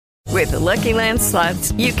With the Lucky Land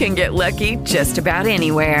Slots, you can get lucky just about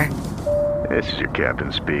anywhere. This is your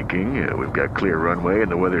captain speaking. We've got clear runway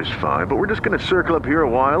and the weather's fine, but we're just going to circle up here a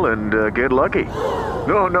while and get lucky.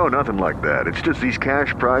 No, nothing like that. It's just these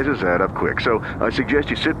cash prizes add up quick. So I suggest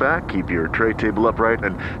you sit back, keep your tray table upright,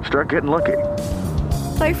 and start getting lucky.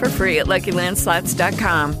 Play for free at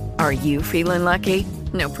LuckyLandSlots.com. Are you feeling lucky?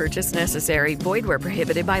 No purchase necessary. Void where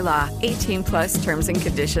prohibited by law. 18 plus terms and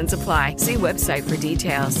conditions apply. See website for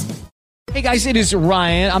details. Hey guys, it is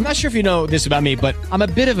Ryan. I'm not sure if you know this about me, but I'm a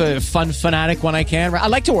bit of a fun fanatic when I can. I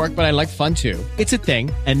like to work, but I like fun too. It's a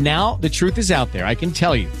thing. And now the truth is out there. I can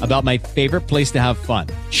tell you about my favorite place to have fun.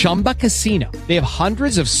 Chumba Casino. They have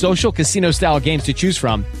hundreds of social casino style games to choose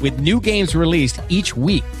from with new games released each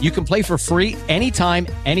week. You can play for free anytime,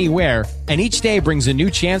 anywhere. And each day brings a new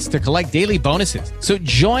chance to collect daily bonuses. So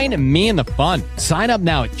join me in the fun. Sign up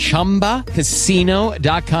now at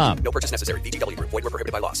ChumbaCasino.com. No purchase necessary. VGW Group. Void where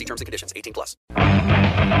prohibited by law. See terms and conditions. 18 plus.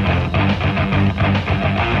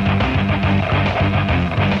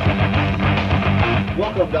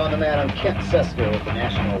 Welcome down the mat. I'm Kent Seska with the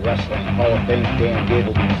National Wrestling Hall of Fame Dan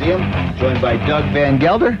Gable Museum, joined by Doug Van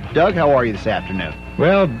Gelder. Doug, how are you this afternoon?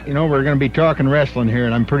 Well, you know, we're going to be talking wrestling here,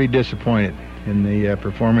 and I'm pretty disappointed in the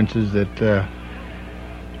performances that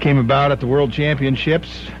came about at the World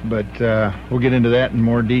Championships, but we'll get into that in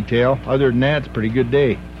more detail. Other than that, it's a pretty good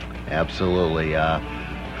day. Absolutely.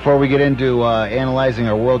 Before we get into analyzing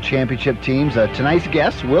our World Championship teams, tonight's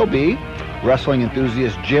guests will be wrestling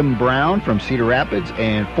enthusiast Jim Brown from Cedar Rapids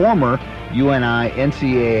and former UNI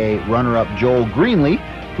NCAA runner-up Joel Greenlee,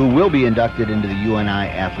 who will be inducted into the UNI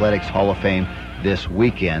Athletics Hall of Fame this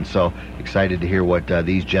weekend. So excited to hear what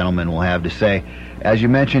these gentlemen will have to say. As you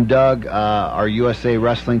mentioned, Doug, our USA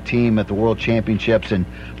wrestling team at the World Championships in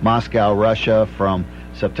Moscow, Russia from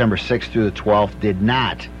September 6th through the 12th did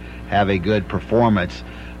not have a good performance.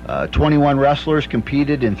 21 wrestlers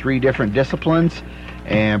competed in 3 different disciplines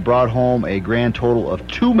and brought home a grand total of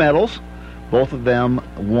 2 medals. Both of them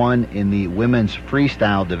won in the women's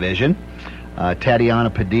freestyle division. Tatiana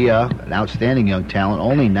Padilla, an outstanding young talent,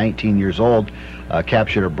 only 19 years old,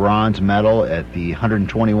 captured a bronze medal at the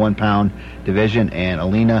 121-pound division, and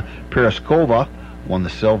Alina Piraskova won the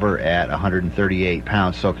silver at 138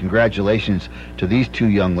 pounds. So congratulations to these 2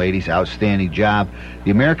 young ladies. Outstanding job.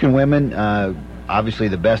 The American women, obviously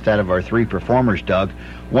the best out of our 3 performers, Doug,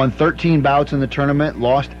 won 13 bouts in the tournament,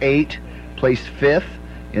 lost 8, placed 5th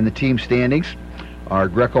in the team standings. Our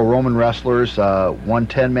Greco-Roman wrestlers won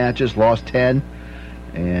 10 matches, lost 10,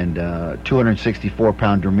 and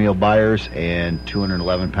 264-pound Dermeal Byers and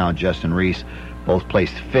 211-pound Justin Reese both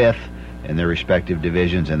placed 5th in their respective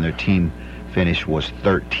divisions, and their team finish was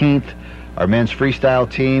 13th. Our men's freestyle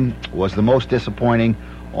team was the most disappointing,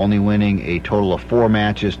 only winning a total of 4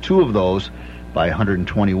 matches, 2 of those by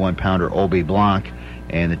 121-pounder Obi Blanc,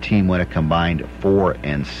 and the team went a combined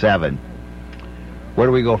 4-7. Where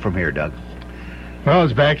do we go from here, Doug? Well,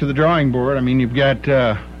 it's back to the drawing board. I mean, you've got,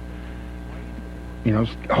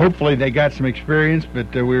 hopefully they got some experience,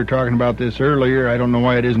 but we were talking about this earlier. I don't know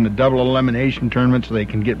why it isn't a double elimination tournament so they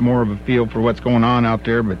can get more of a feel for what's going on out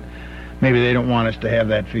there, but maybe they don't want us to have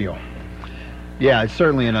that feel. Yeah, it's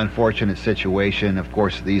certainly an unfortunate situation. Of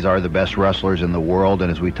course, these are the best wrestlers in the world,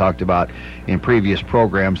 and as we talked about in previous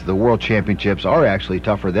programs, the World Championships are actually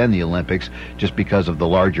tougher than the Olympics just because of the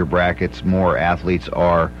larger brackets. More athletes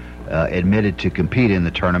are admitted to compete in the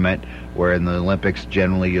tournament, where in the Olympics,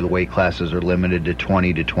 generally the weight classes are limited to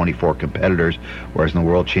 20 to 24 competitors, whereas in the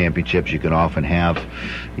World Championships, you can often have,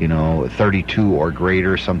 32 or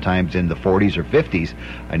greater, sometimes in the 40s or 50s.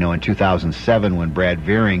 I know in 2007, when Brad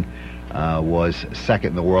Veering was second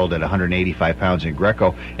in the world at 185 pounds in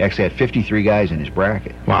Greco, he actually had 53 guys in his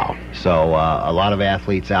bracket. Wow. So a lot of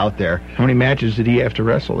athletes out there. How many matches did he have to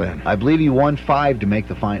wrestle then? I believe he won 5 to make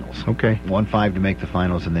the finals. Okay. Won 5 to make the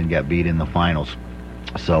finals and then got beat in the finals.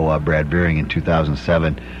 So Brad Veering in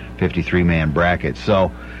 2007, 53-man bracket.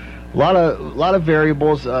 So a lot of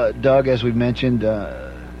variables, Doug, as we've mentioned.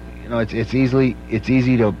 It's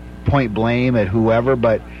easy to point blame at whoever,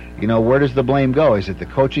 but where does the blame go? Is it the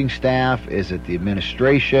coaching staff? Is it the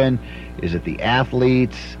administration? Is it the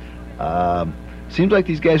athletes? Seems like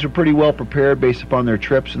these guys are pretty well prepared based upon their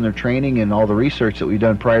trips and their training and all the research that we've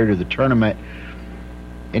done prior to the tournament.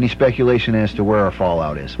 Any speculation as to where our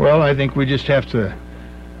fallout is? Well, I think we just have to,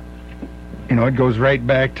 it goes right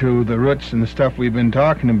back to the roots and the stuff we've been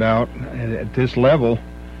talking about. At this level,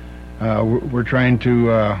 we're trying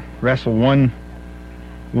to wrestle one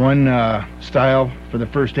style for the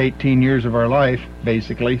first 18 years of our life,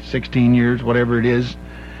 basically 16 years, whatever it is,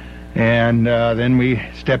 and then we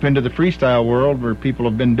step into the freestyle world where people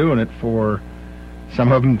have been doing it for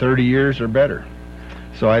some of them 30 years or better.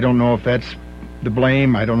 So I don't know if that's the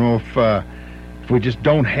blame. I don't know if we just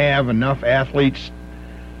don't have enough athletes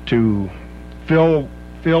to fill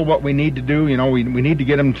what we need to do. You know, we need to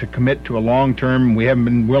get them to commit to a long term. We haven't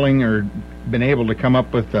been willing or been able to come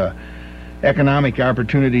up with economic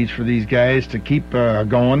opportunities for these guys to keep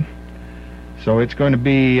going. So it's going to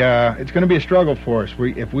be a struggle for us.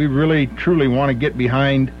 If we really truly want to get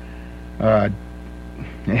behind, if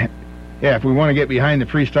we want to get behind the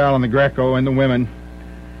freestyle and the Greco and the women,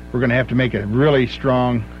 we're going to have to make a really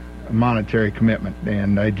strong monetary commitment.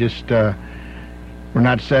 And we're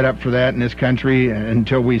not set up for that in this country.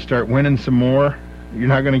 Until we start winning some more, you're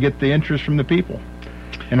not going to get the interest from the people.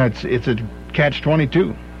 And it's a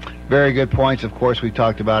catch-22. Very good points. Of course, we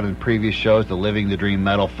talked about in previous shows the Living the Dream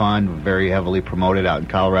Medal Fund, very heavily promoted out in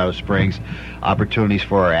Colorado Springs. Opportunities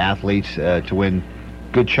for our athletes to win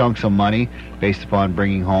good chunks of money based upon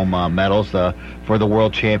bringing home medals for the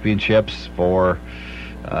World Championships for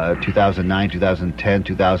 2009, 2010,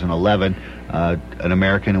 2011. An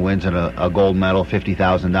American who wins a gold medal,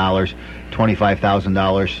 $50,000,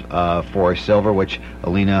 $25,000 for a silver, which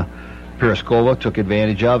Alina Piraskova took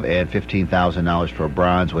advantage of, and $15,000 for a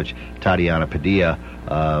bronze, which Tatiana Padilla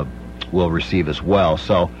will receive as well.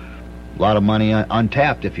 So a lot of money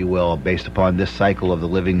untapped, if you will, based upon this cycle of the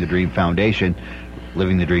Living the Dream Foundation,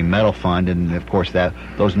 Living the Dream Medal Fund, and of course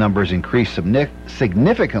those numbers increase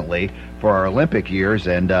significantly for our Olympic years,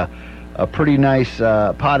 and a pretty nice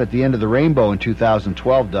pot at the end of the rainbow in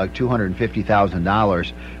 2012, Doug,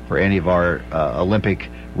 $250,000 for any of our Olympic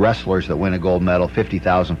wrestlers that win a gold medal,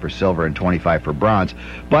 $50,000 for silver and $25,000 for bronze.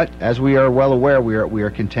 But as we are well aware, we are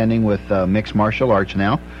contending with mixed martial arts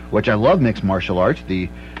now, which I love mixed martial arts. The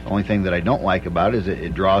only thing that I don't like about it is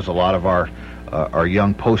it draws a lot of our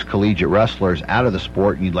young post-collegiate wrestlers out of the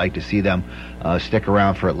sport, and you'd like to see them stick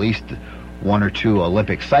around for at least one or two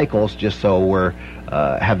Olympic cycles, just so we're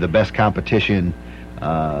have the best competition,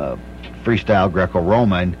 freestyle,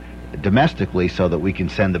 Greco-Roman, domestically, so that we can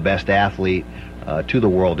send the best athlete to the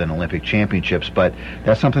World and Olympic Championships. But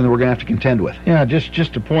that's something that we're going to have to contend with. Yeah,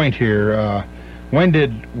 just a point here. When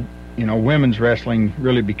did women's wrestling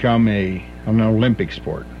really become an Olympic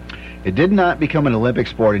sport? It did not become an Olympic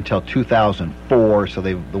sport until 2004, so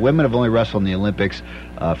the women have only wrestled in the Olympics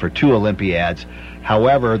for 2 Olympiads.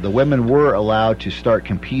 However, the women were allowed to start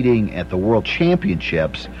competing at the World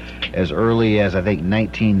Championships as early as, I think,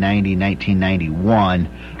 1990, 1991,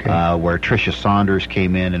 okay. Where Tricia Saunders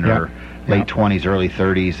came in her late 20s, early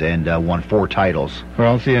 30s, and won 4 titles.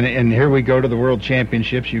 Well, see, and here we go to the World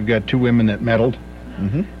Championships. You've got 2 women that medaled,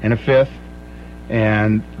 and a 5th,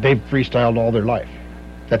 and they've freestyled all their life.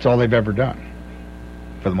 That's all they've ever done.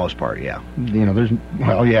 For the most part, yeah.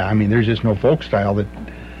 There's just no folk style that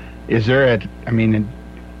is there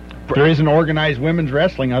there isn't organized women's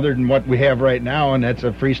wrestling other than what we have right now, and that's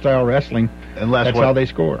a freestyle wrestling. That's how they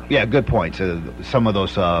score. Yeah, good points. Some of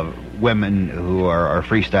those women who are our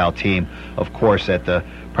freestyle team, of course,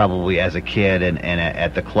 probably as a kid and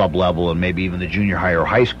at the club level and maybe even the junior high or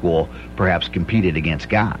high school, perhaps competed against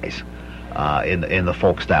guys in the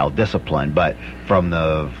folk style discipline. But from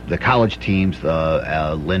the college teams, the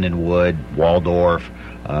Lindenwood, Waldorf,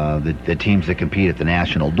 the teams that compete at the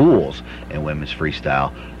national duels in women's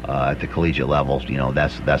freestyle at the collegiate levels,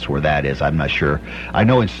 that's where that is. I'm not sure. I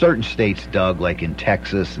know in certain states, Doug, like in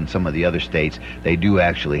Texas and some of the other states, they do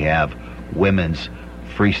actually have women's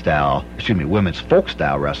folk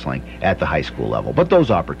style wrestling at the high school level, but those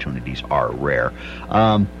opportunities are rare.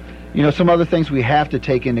 Some other things we have to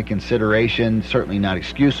take into consideration, certainly not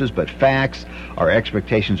excuses, but facts. Our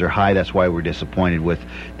expectations are high. That's why we're disappointed with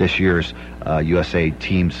this year's USA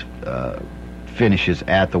team's finishes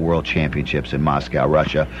at the World Championships in Moscow,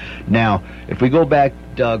 Russia. Now, if we go back,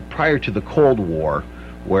 Doug, prior to the Cold War,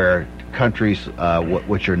 where countries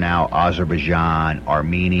which are now Azerbaijan,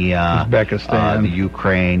 Armenia, Uzbekistan, the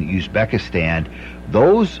Ukraine, Uzbekistan,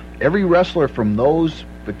 every wrestler from those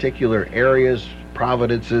particular areas,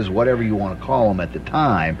 providences, whatever you want to call them at the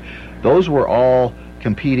time, those were all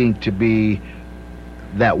competing to be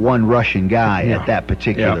that one Russian guy at that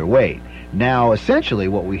particular weight. Now, essentially,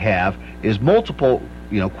 what we have is multiple,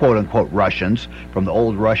 quote-unquote Russians from the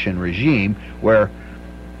old Russian regime, where,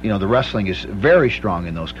 the wrestling is very strong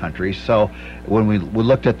in those countries. So when we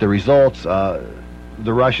looked at the results,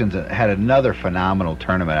 the Russians had another phenomenal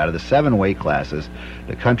tournament. Out of the 7 weight classes,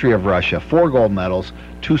 the country of Russia, 4 gold medals,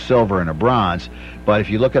 2 silver, and a bronze. But if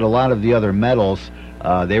you look at a lot of the other medals,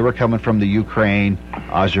 they were coming from the Ukraine,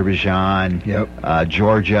 Azerbaijan,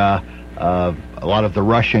 Georgia, a lot of the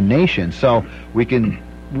Russian nations. So we can,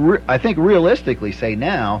 I think, realistically say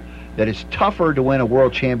now that it's tougher to win a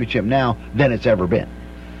world championship now than it's ever been.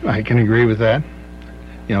 I can agree with that.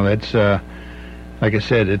 You know, that's like I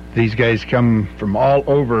said, these guys come from all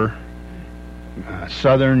over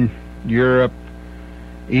Southern Europe,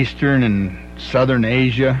 Eastern and Southern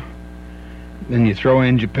Asia. Then you throw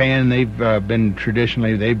in Japan. They've been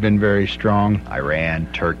very strong.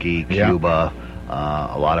 Iran, Turkey, Cuba,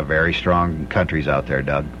 a lot of very strong countries out there,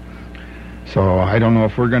 Doug. So I don't know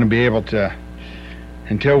if we're going to be able to,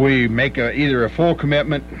 until we make either a full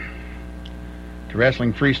commitment to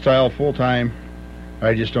wrestling freestyle full time.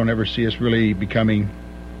 I just don't ever see us really becoming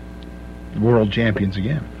world champions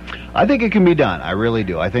again. I think it can be done. I really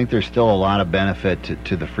do. I think there's still a lot of benefit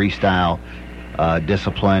to the freestyle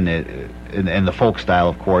discipline and the folk style,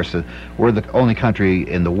 of course. We're the only country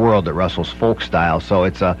in the world that wrestles folk style, so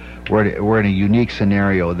it's we're in a unique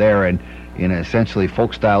scenario there. And essentially,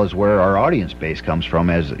 folk style is where our audience base comes from.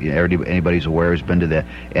 As anybody's aware, who's been to the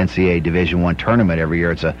NCAA Division I tournament every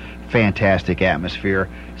year, it's a fantastic atmosphere.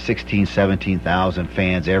 16,000, 17,000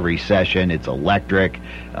 fans every session. It's electric.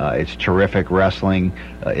 It's terrific wrestling.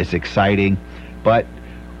 It's exciting. But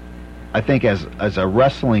I think as a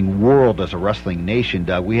wrestling world, as a wrestling nation,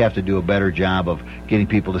 Doug, we have to do a better job of getting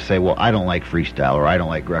people to say, well, I don't like freestyle or I don't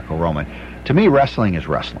like Greco-Roman. To me, wrestling is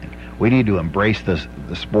wrestling. We need to embrace the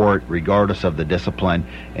sport regardless of the discipline,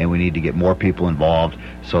 and we need to get more people involved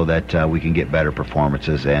so that we can get better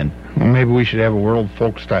performances. And well, maybe we should have a World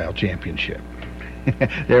Folk Style Championship.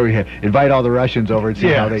 There we go. Invite all the Russians over and see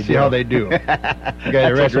how they do. The guy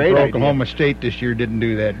that wrestled for Oklahoma State this year didn't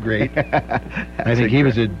do that great. I think he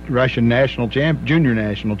was a Russian junior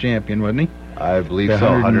national champion, wasn't he? I believe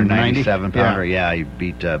so. 197-pounder. Yeah, he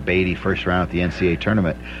beat Beatty first round at the NCAA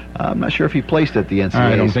tournament. I'm not sure if he placed at the NCAA.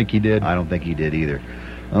 I don't think he did. I don't think he did either.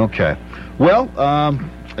 Okay. Well,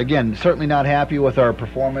 again, certainly not happy with our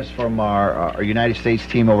performance from our United States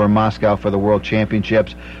team over in Moscow for the World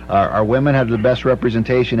Championships. Our women had the best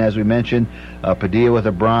representation, as we mentioned. Padilla with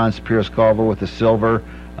a bronze, Pierce Culver with a silver.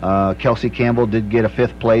 Kelsey Campbell did get a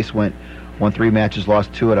 5th place, won 3 matches,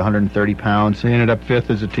 lost 2 at 130 pounds. They ended up 5th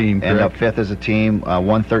as a team, correct? Ended up 5th as a team,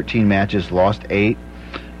 won 13 matches, lost 8.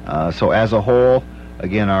 So as a whole,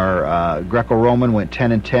 again, our Greco-Roman went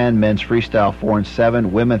 10-10, men's freestyle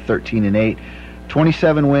 4-7, women 13-8.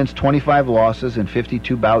 27 wins, 25 losses, and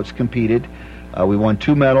 52 bouts competed. We won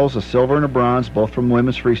 2 medals, a silver and a bronze, both from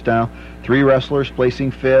women's freestyle. 3 wrestlers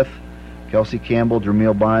placing 5th, Kelsey Campbell,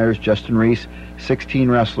 Dramil Byers, Justin Reese. 16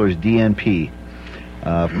 wrestlers, DNP.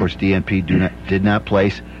 Of course, DNP did not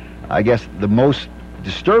place. I guess the most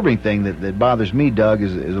disturbing thing that bothers me, Doug,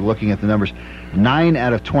 is looking at the numbers. 9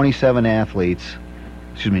 out of 27 athletes,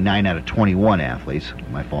 9 out of 21 athletes,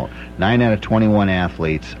 my fault. 9 out of 21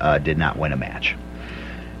 athletes did not win a match.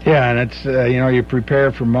 Yeah, and it's, you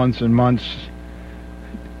prepare for months and months.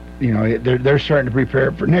 They're starting to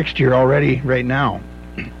prepare for next year already right now.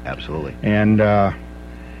 Absolutely. And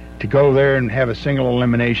to go there and have a single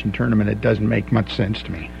elimination tournament, it doesn't make much sense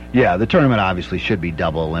to me. Yeah, the tournament obviously should be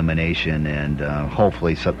double elimination, and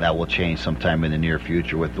hopefully that will change sometime in the near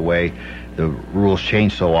future with the way the rules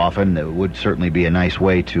change so often. It would certainly be a nice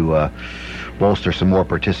way to bolster some more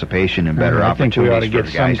participation and better opportunities for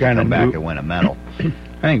the guys to come back and win a medal.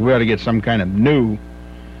 I think we ought to get some kind of new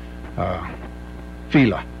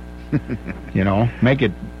FILA.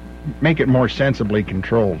 Make it more sensibly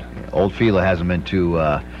controlled. Old FILA hasn't been too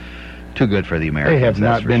good for the Americans. They have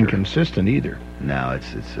not been consistent either. No,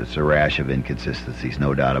 it's a rash of inconsistencies,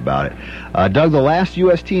 no doubt about it. Doug, the last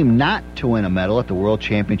U.S. team not to win a medal at the World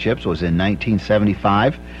Championships was in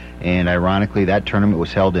 1975, and ironically, that tournament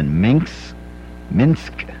was held in Minsk. It's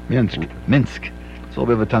a little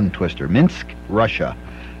bit of a tongue twister. Minsk, Russia,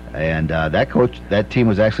 and that team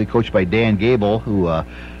was actually coached by Dan Gable, who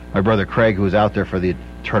my brother Craig, who was out there for the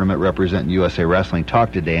tournament representing USA Wrestling,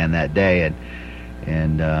 talked to Dan that day,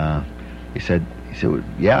 and he said,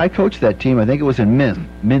 yeah, I coached that team. I think it was in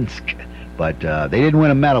Minsk. But they didn't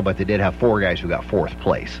win a medal, but they did have 4 guys who got 4th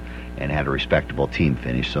place and had a respectable team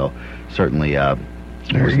finish. So certainly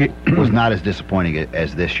was not as disappointing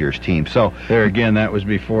as this year's team. So there again, that was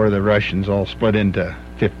before the Russians all split into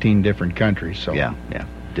 15 different countries. So yeah.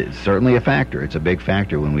 It's certainly a factor. It's a big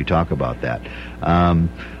factor when we talk about that.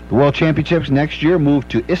 The World Championships next year move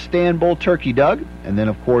to Istanbul, Turkey, Doug. And then,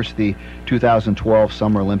 of course, the 2012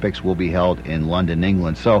 Summer Olympics will be held in London,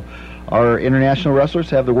 England. So our international wrestlers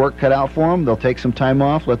have the work cut out for them. They'll take some time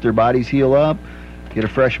off, let their bodies heal up, get a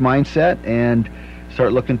fresh mindset, and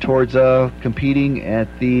start looking towards competing at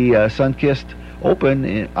the Sun-Kissed Open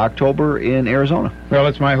in October in Arizona. Well,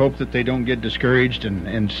 it's my hope that they don't get discouraged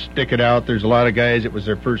and stick it out. There's a lot of guys, it was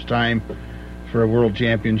their first time for a world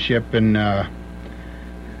championship, and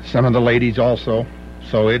some of the ladies also.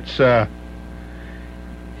 So it's, it's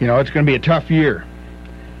going to be a tough year.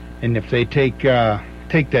 And if they take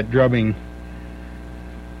that drubbing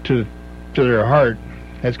to their heart,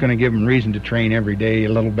 that's going to give them reason to train every day a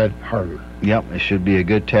little bit harder. Yep, it should be a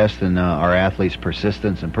good test in our athletes'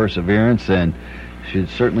 persistence and perseverance, and should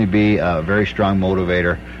certainly be a very strong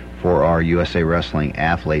motivator for our USA Wrestling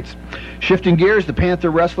athletes. Shifting gears, the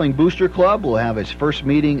Panther Wrestling Booster Club will have its first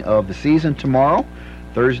meeting of the season tomorrow,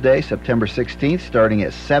 Thursday, September 16th, starting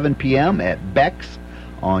at 7 p.m. at Beck's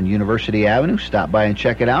on University Avenue. Stop by and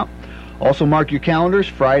check it out. Also mark your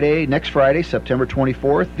calendars. Next Friday, September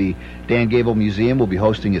 24th, the Dan Gable Museum will be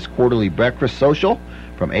hosting its quarterly breakfast social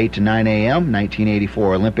from 8 to 9 a.m.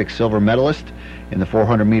 1984 Olympic silver medalist in the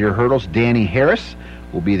 400-meter hurdles, Danny Harris,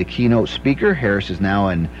 will be the keynote speaker. Harris is now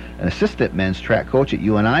an assistant men's track coach at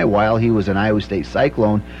UNI. While he was an Iowa State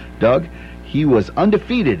Cyclone, Doug, he was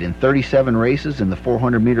undefeated in 37 races in the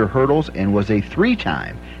 400-meter hurdles and was a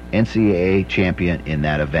 3-time NCAA champion in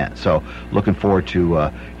that event. So looking forward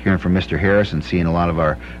to hearing from Mr. Harris and seeing a lot of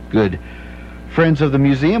our good friends of the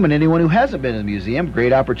museum, and anyone who hasn't been to the museum,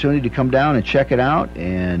 great opportunity to come down and check it out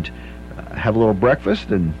and have a little breakfast,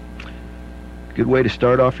 and good way to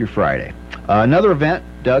start off your Friday. Another event,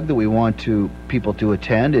 Doug, that we want people to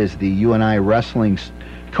attend is the UNI Wrestling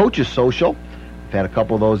Coaches Social. We've had a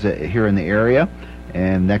couple of those here in the area,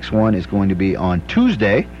 and next one is going to be on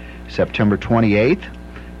Tuesday, September 28th,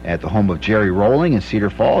 at the home of Jerry Rowling in Cedar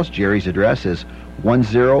Falls. Jerry's address is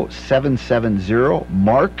 10770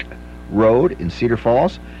 Mark Road in Cedar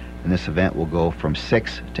Falls, and this event will go from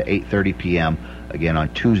 6 to 8:30 p.m. again on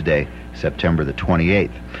Tuesday, September the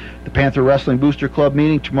 28th. The Panther Wrestling Booster Club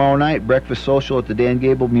meeting tomorrow night, breakfast social at the Dan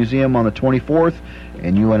Gable Museum on the 24th,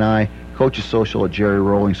 and UNI Coaches Social at Jerry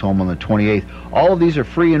Rowling's home on the 28th. All of these are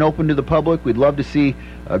free and open to the public. We'd love to see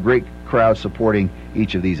a great crowd supporting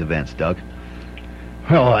each of these events, Doug.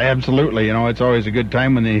 Well, absolutely. It's always a good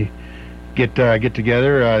time when they get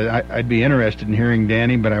together. I'd be interested in hearing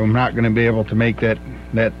Danny, but I'm not going to be able to make that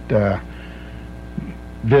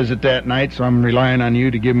visit that night, so I'm relying on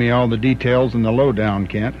you to give me all the details and the lowdown,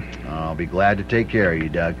 Kent. I'll be glad to take care of you,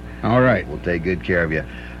 Doug. All right. We'll take good care of you.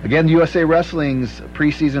 Again, the USA Wrestling's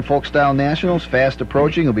preseason Folk Style Nationals, fast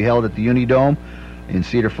approaching, will be held at the Unidome in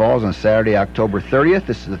Cedar Falls on Saturday, October 30th.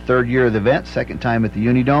 This is the third year of the event, second time at the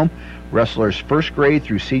Unidome. Wrestlers first grade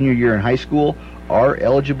through senior year in high school are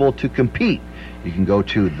eligible to compete. You can go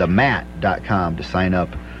to themat.com to sign up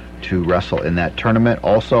to wrestle in that tournament.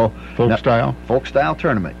 Also, Folk Style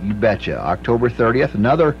tournament, you betcha. October 30th,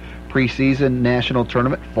 another preseason national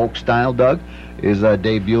tournament. Folk Style, Doug, is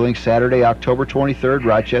debuting Saturday, October 23rd,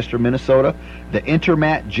 Rochester, Minnesota. The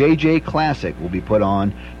Intermat JJ Classic will be put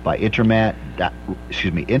on by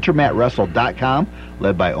IntermatWrestle.com,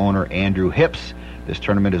 led by owner Andrew Hips. This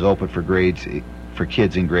tournament is open for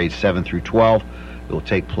kids in grades 7 through 12. It will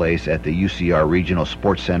take place at the UCR Regional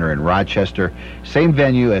Sports Center in Rochester. Same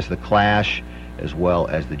venue as the Clash, as well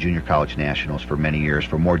as the Junior College Nationals for many years.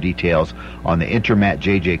 For more details on the Intermat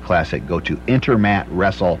JJ Classic, go to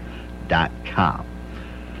IntermatWrestle.com.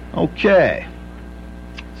 Okay.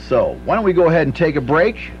 So, why don't we go ahead and take a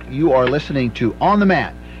break? You are listening to On the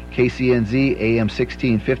Mat, KCNZ AM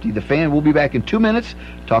 1650 The Fan. We'll be back in 2 minutes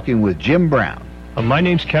talking with Jim Brown. My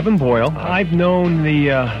name's Kevin Boyle. I've known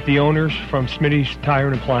the owners from Smitty's Tire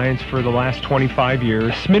and Appliance for the last 25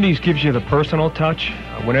 years. Smitty's gives you the personal touch.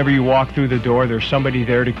 Whenever you walk through the door, there's somebody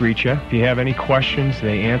there to greet you. If you have any questions,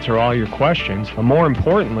 they answer all your questions. More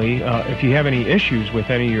importantly, if you have any issues with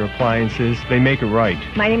any of your appliances, they make it right.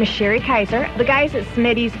 My name is Sherry Kaiser. The guys at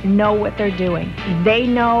Smitty's know what they're doing. They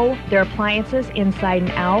know their appliances inside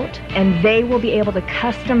and out, and they will be able to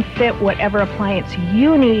custom fit whatever appliance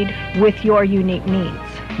you need with your unique needs.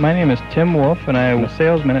 My name is Tim Wolf, and I am a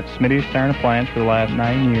salesman at Smitty's Tire and Appliance for the last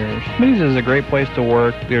 9 years. Smitty's is a great place to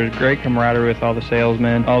work. There's great camaraderie with all the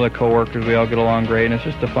salesmen, all the co-workers. We all get along great, and it's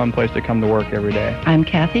just a fun place to come to work every day. I'm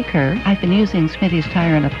Kathy Kerr. I've been using Smitty's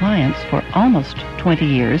Tire and Appliance for almost 20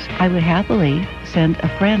 years. I would happily send a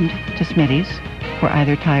friend to Smitty's for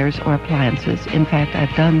either tires or appliances. In fact,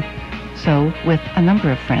 I've done so with a number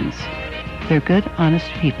of friends. They're good, honest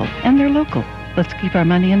people, and they're local. Let's keep our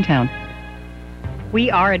money in town. We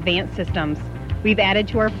are Advanced Systems. We've added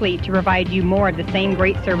to our fleet to provide you more of the same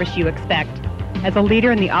great service you expect. As a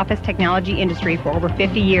leader in the office technology industry for over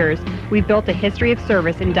 50 years, we've built a history of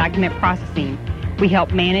service in document processing. We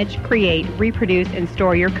help manage, create, reproduce, and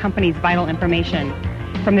store your company's vital information.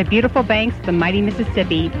 From the beautiful banks of the mighty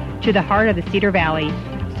Mississippi to the heart of the Cedar Valley,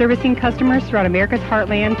 servicing customers throughout America's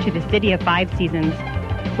heartland to the city of 5 seasons.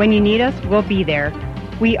 When you need us, we'll be there.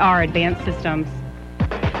 We are Advanced Systems.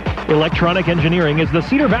 Electronic Engineering is the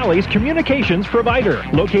Cedar Valley's communications provider.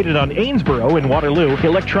 Located on Amesboro in Waterloo,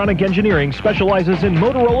 Electronic Engineering specializes in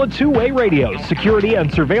Motorola two-way radios, security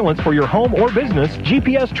and surveillance for your home or business,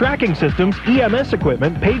 GPS tracking systems, EMS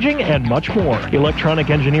equipment, paging, and much more. Electronic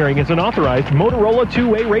Engineering is an authorized Motorola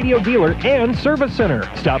two-way radio dealer and service center.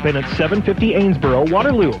 Stop in at 750 Amesboro,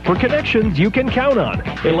 Waterloo for connections you can count on.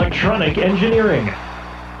 Electronic Engineering.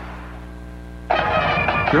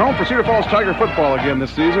 Your home for Cedar Falls Tiger football again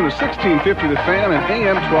this season is 1650 The Fan and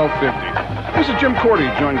AM 1250. This is Jim Cordy.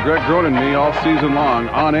 Join Greg Groen and me all season long,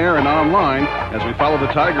 on air and online, as we follow the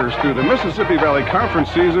Tigers through the Mississippi Valley Conference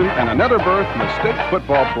season and another berth in the state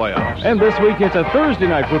football playoffs. And this week it's a Thursday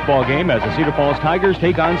night football game as the Cedar Falls Tigers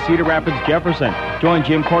take on Cedar Rapids Jefferson. Join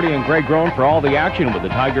Jim Cordy and Greg Groen for all the action with the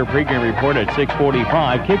Tiger pregame report at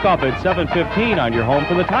 6:45. Kickoff at 7:15 on your home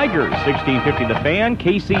for the Tigers. 1650 The Fan,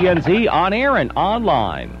 KCNZ, on air and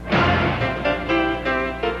online.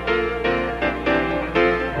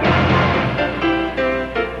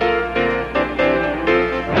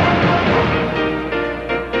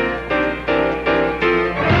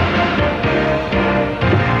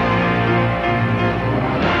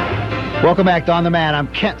 Welcome back to On the Mat. I'm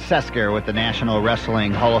Kent Sesker with the National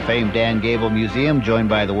Wrestling Hall of Fame Dan Gable Museum, joined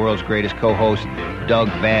by the world's greatest co-host, Doug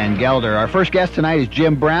Van Gelder. Our first guest tonight is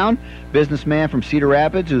Jim Brown, businessman from Cedar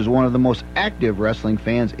Rapids, who's one of the most active wrestling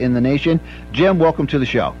fans in the nation. Jim, welcome to the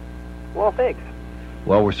show. Well, thanks.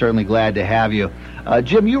 Well, we're certainly glad to have you.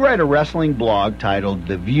 Jim, you write a wrestling blog titled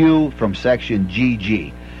The View from Section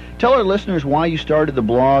GG. Tell our listeners why you started the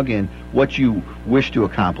blog and what you wish to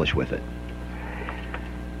accomplish with it.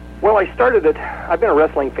 Well, I started it. I've been a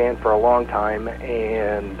wrestling fan for a long time,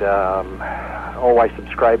 and I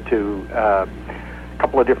subscribe to a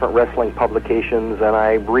couple of different wrestling publications, and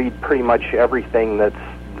I read pretty much everything that's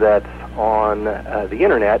on the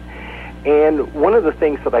internet. And one of the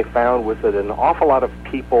things that I found was that an awful lot of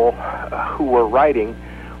people who were writing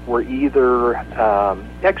were either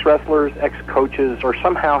ex-wrestlers, ex-coaches, or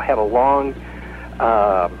somehow had a long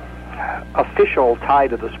official tie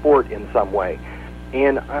to the sport in some way.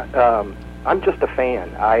 And I'm just a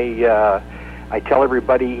fan. I tell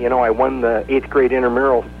everybody, I won the 8th grade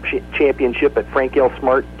intramural championship at Frank L.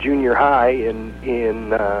 Smart Junior High in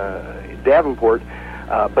Davenport,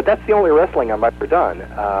 but that's the only wrestling I've ever done.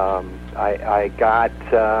 I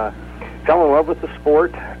fell in love with the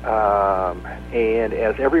sport, and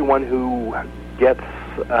as everyone who gets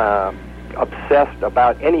obsessed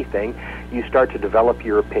about anything, you start to develop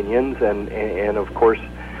your opinions, and of course,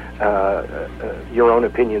 your own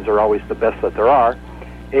opinions are always the best that there are.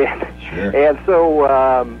 And, sure. And so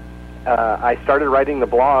I started writing the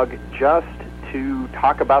blog just to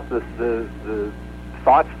talk about the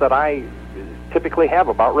thoughts that I typically have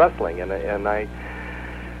about wrestling, and I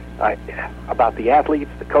about the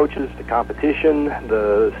athletes, the coaches, the competition,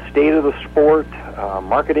 the state of the sport,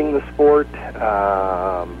 marketing the sport,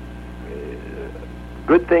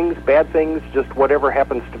 good things, bad things, just whatever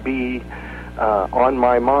happens to be on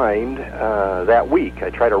my mind that week.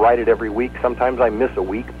 I try to write it every week. Sometimes I miss a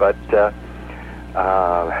week, but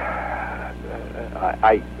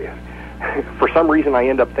I for some reason I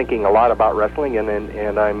end up thinking a lot about wrestling,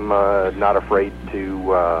 and I'm not afraid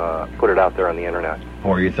to put it out there on the internet.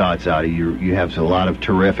 Pour your thoughts out. You have a lot of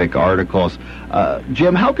terrific articles.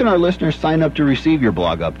 Jim, how can our listeners sign up to receive your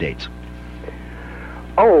blog updates?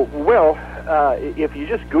 Oh, well, if you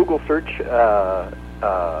just Google search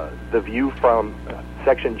The View from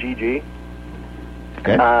Section GG,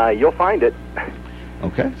 okay, you'll find it.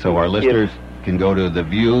 Okay, so our listeners can go to The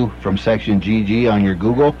View from Section GG on your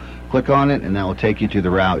Google, click on it, and that will take you to the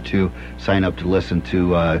route to sign up to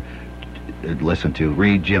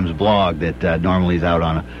read Jim's blog that normally is out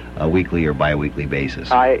on a weekly or bi-weekly basis.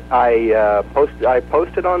 I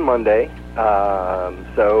post it on Monday,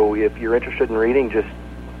 so if you're interested in reading, just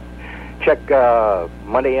check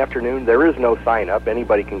Monday afternoon. There is no sign-up.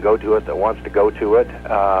 Anybody can go to it that wants to go to it.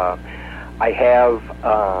 I have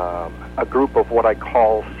a group of what I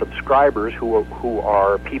call subscribers who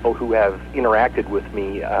are people who have interacted with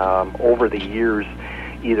me over the years,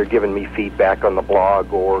 either given me feedback on the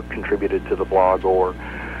blog or contributed to the blog or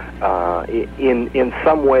in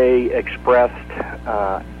some way expressed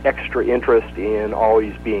extra interest in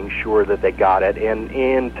always being sure that they got it.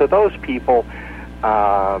 And to those people,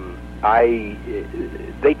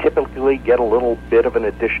 they typically get a little bit of an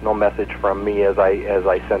additional message from me as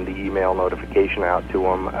I send the email notification out to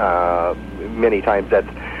them. Many times that's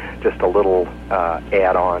just a little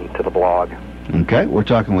add-on to the blog. Okay, we're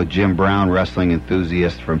talking with Jim Brown, wrestling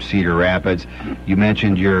enthusiast from Cedar Rapids. You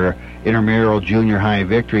mentioned your intramural junior high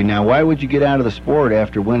victory. Now, why would you get out of the sport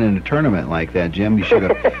after winning a tournament like that, Jim? You should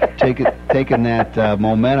have taken that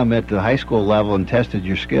momentum at the high school level and tested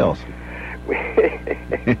your skills.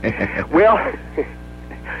 Well,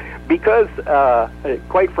 because,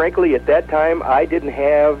 quite frankly, at that time, I didn't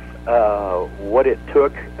have what it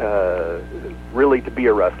took really to be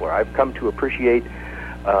a wrestler. I've come to appreciate,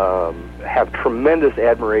 have tremendous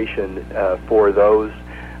admiration for those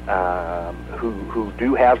who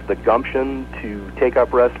do have the gumption to take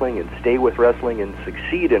up wrestling and stay with wrestling and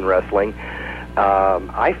succeed in wrestling.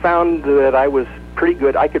 I found that I was pretty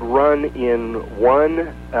good. I could run in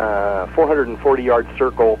one 440-yard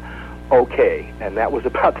circle okay, and that was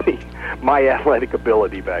about my athletic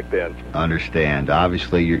ability back then. Understand.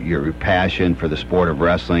 Obviously, your passion for the sport of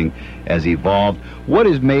wrestling has evolved. What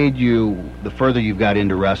has made you, the further you've got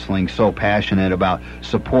into wrestling, so passionate about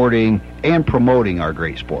supporting and promoting our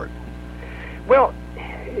great sport? Well,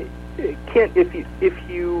 Kent, if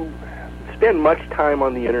you spend much time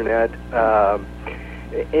on the internet,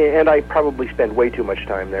 and I probably spend way too much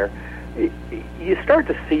time there, you start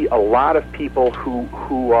to see a lot of people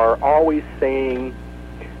who are always saying,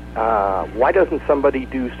 why doesn't somebody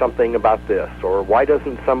do something about this? Or why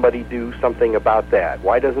doesn't somebody do something about that?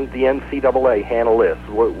 Why doesn't the NCAA handle this?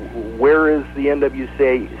 Where is the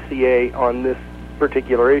NWCA on this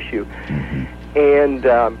particular issue? And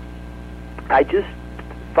I just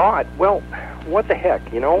thought, well, what the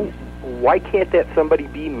heck, you know? Why can't that somebody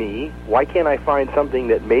be me? Why can't I find something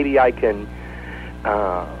that maybe I can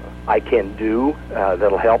do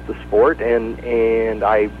that'll help the sport? And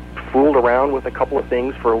I fooled around with a couple of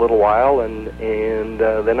things for a little while, and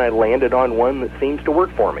then I landed on one that seems to work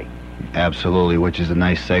for me. Absolutely, which is a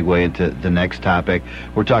nice segue into the next topic.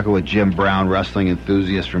 We're talking with Jim Brown, wrestling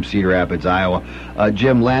enthusiast from Cedar Rapids, Iowa.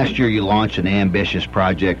 Jim, last year you launched an ambitious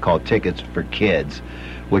project called Tickets for Kids,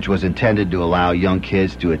 which was intended to allow young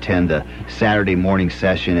kids to attend the Saturday morning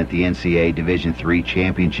session at the NCAA Division III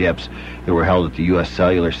Championships that were held at the U.S.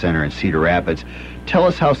 Cellular Center in Cedar Rapids. Tell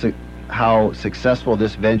us how successful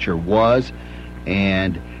this venture was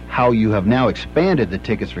and how you have now expanded the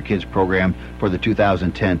Tickets for Kids program for the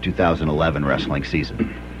 2010-2011 wrestling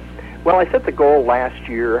season. Well, I set the goal last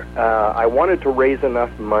year. I wanted to raise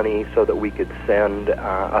enough money so that we could send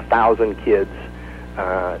 1,000 kids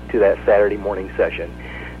to that Saturday morning session.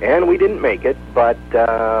 And we didn't make it, but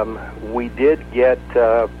we did get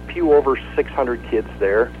a few over 600 kids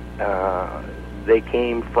there. They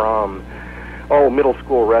came from, middle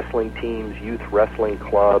school wrestling teams, youth wrestling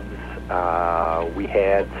clubs. We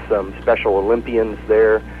had some Special Olympians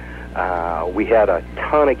there. We had a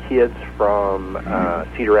ton of kids from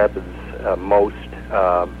Cedar Rapids' most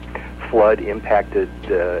flood-impacted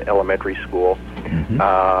elementary school.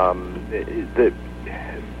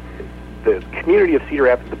 The community of Cedar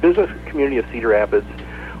Rapids, the business community of Cedar Rapids,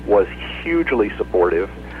 was hugely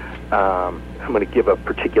supportive. I'm going to give a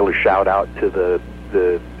particular shout out to the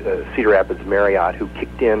Cedar Rapids Marriott, who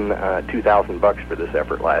kicked in $2,000 for this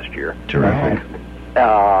effort last year. Terrific.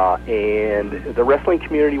 And the wrestling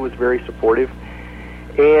community was very supportive.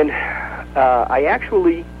 And I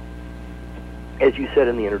actually, as you said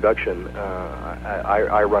in the introduction,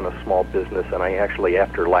 I run a small business, and I actually,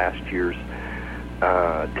 after last year's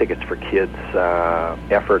Tickets for Kids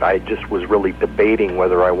effort, I just was really debating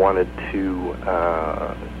whether I wanted to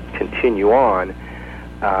continue on.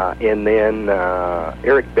 And then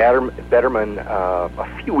Eric Betterman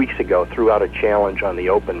a few weeks ago threw out a challenge on the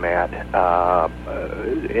open mat.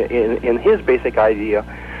 And his basic idea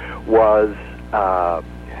was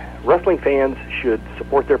wrestling fans should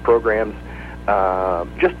support their programs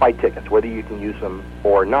just buy tickets, whether you can use them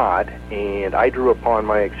or not. And I drew upon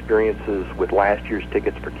my experiences with last year's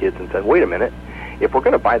Tickets for Kids and said, wait a minute, if we're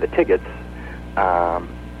going to buy the tickets, why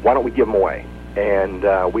don't we give them away? And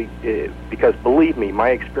because believe me,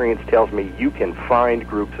 my experience tells me you can find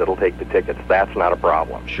groups that'll take the tickets. That's not a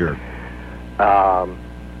problem. Sure.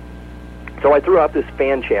 So I threw out this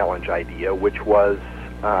fan challenge idea, which was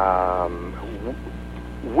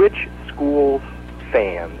which school's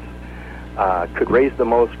fans could raise the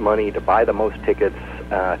most money to buy the most tickets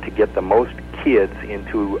to get the most kids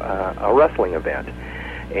into a wrestling event.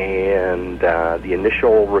 And the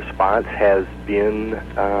initial response has been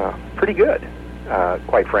pretty good,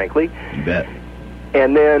 quite frankly. You bet.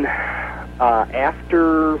 And then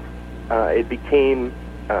after it became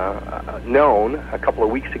known a couple of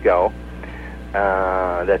weeks ago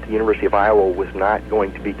that the University of Iowa was not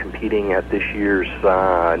going to be competing at this year's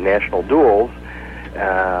national duels,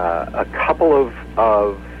 a couple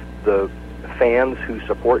of the fans who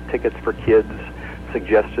support Tickets for Kids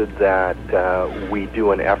suggested that we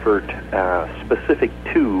do an effort specific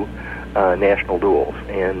to national duels,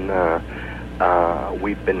 and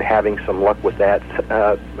we've been having some luck with that,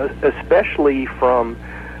 especially from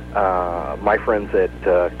my friends at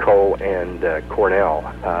Coe and Cornell.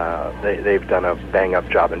 They've done a bang-up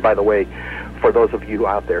job. And by the way, for those of you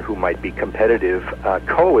out there who might be competitive,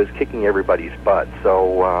 Coe is kicking everybody's butt,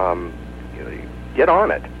 so get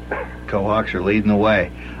on it. Cohawks are leading the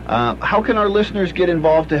way. How can our listeners get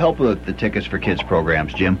involved to help with the Tickets for Kids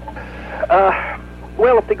programs, Jim?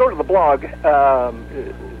 Well, if they go to the blog,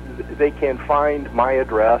 they can find my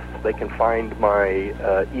address. They can find my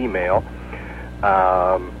email.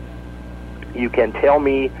 You can tell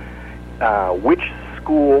me which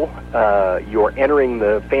school you're entering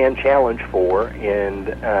the fan challenge for,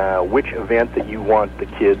 and which event that you want the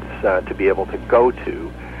kids to be able to go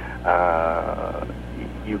to.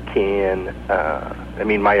 You can,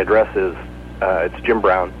 my address is, it's Jim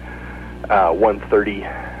Brown, 130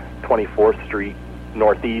 24th Street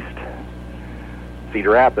Northeast,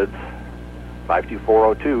 Cedar Rapids,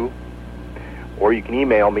 52402. Or you can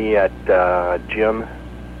email me at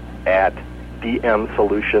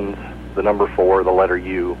jim@dmsolutions, the number 4, the letter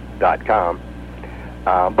U.com.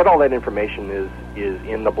 But all that information is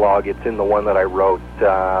in the blog. It's in the one that I wrote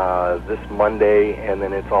this Monday, and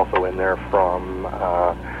then it's also in there from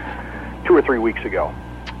 2 or 3 weeks ago.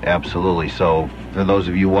 Absolutely. So for those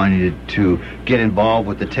of you wanting to get involved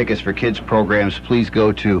with the Tickets for Kids programs, please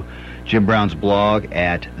go to Jim Brown's blog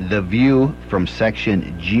at The View from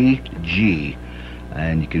section GG.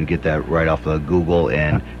 And you can get that right off of Google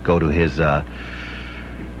and go to his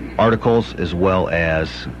articles as well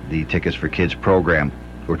as the Tickets for Kids program.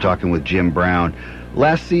 We're talking with Jim Brown.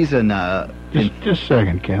 Last season... Just a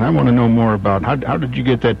second, Ken. I want to know more about how did you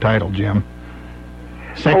get that title, Jim?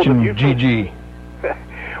 Section GG.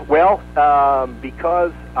 Well,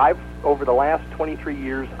 because over the last 23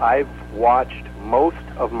 years, I've watched most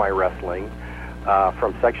of my wrestling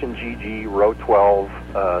from Section GG, Row 12,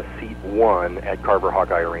 Seat 1 at Carver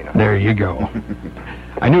Hawkeye Arena. There you go.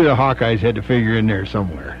 I knew the Hawkeyes had to figure in there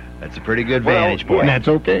somewhere. That's a pretty good vantage point. And that's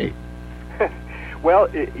okay. Well,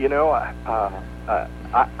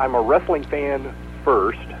 I'm a wrestling fan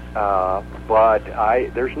first, but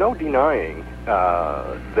there's no denying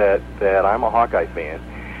that I'm a Hawkeye fan.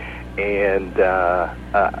 And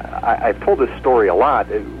I've told this story a lot.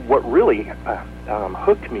 What really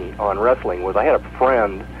hooked me on wrestling was I had a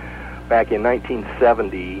friend back in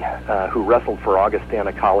 1970 who wrestled for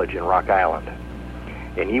Augustana College in Rock Island.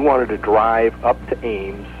 And he wanted to drive up to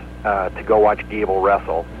Ames to go watch Gable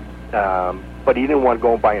wrestle, but he didn't want to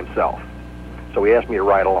go by himself. So he asked me to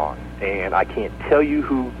ride along. And I can't tell you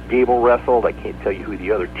who Gable wrestled. I can't tell you who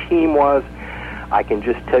the other team was. I can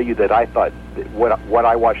just tell you that I thought that what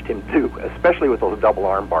I watched him do, especially with those double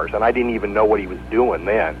arm bars, and I didn't even know what he was doing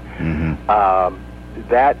then. Mm-hmm.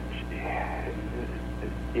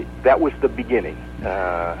 That was the beginning.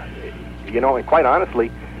 And quite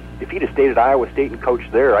honestly, if he'd have stayed at Iowa State and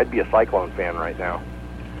coached there, I'd be a Cyclone fan right now.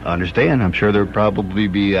 I understand. I'm sure there would probably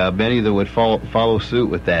be many that would follow suit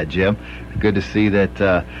with that, Jim. Good to see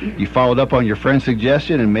that you followed up on your friend's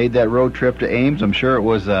suggestion and made that road trip to Ames. I'm sure it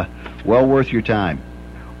was well worth your time.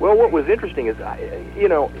 Well, what was interesting is,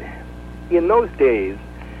 in those days,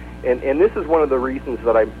 and this is one of the reasons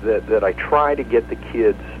that I try to get the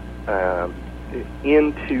kids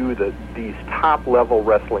into these top level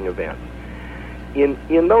wrestling events.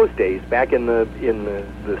 In those days, back in the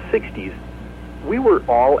 60s, we were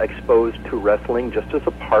all exposed to wrestling just as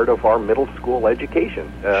a part of our middle school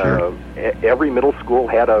education. Sure. Every middle school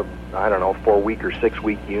had a 4-week or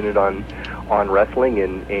 6-week unit on wrestling,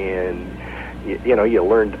 and you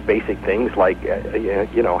learned basic things like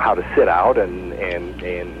how to sit out and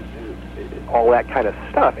all that kind of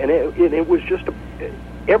stuff. And it was just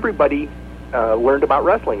everybody learned about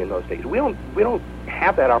wrestling in those days. We don't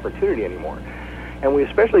have that opportunity anymore, and we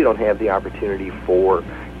especially don't have the opportunity for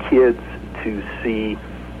kids to see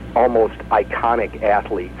almost iconic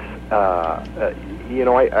athletes. I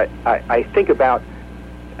think about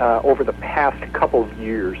over the past couple of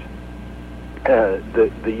years, the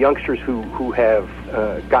youngsters who have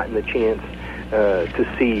gotten the chance to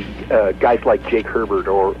see guys like Jake Herbert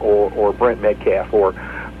or Brent Metcalf or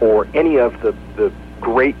any of the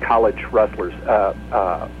great college wrestlers,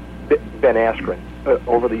 Ben Askren,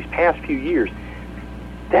 over these past few years.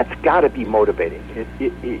 That's got to be motivating.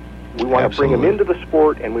 We want to bring them into the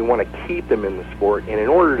sport, and we want to keep them in the sport. And in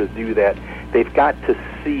order to do that, they've got to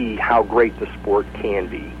see how great the sport can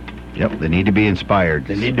be. Yep, they need to be inspired.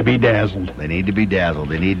 They need to be dazzled. They need to be dazzled.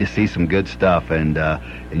 They need to see some good stuff, and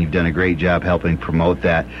you've done a great job helping promote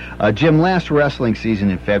that. Jim, last wrestling season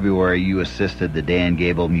in February, you assisted the Dan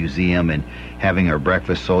Gable Museum in having our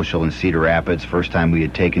breakfast social in Cedar Rapids. First time we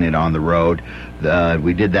had taken it on the road.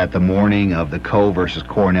 We did that the morning of the Co versus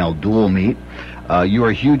Cornell dual meet. You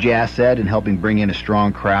were a huge asset in helping bring in a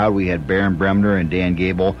strong crowd. We had Baron Bremner and Dan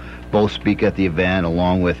Gable both speak at the event,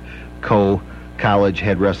 along with Co College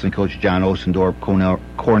head wrestling coach John Osendorp,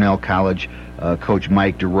 Cornell College coach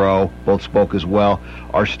Mike DeRoe, both spoke as well.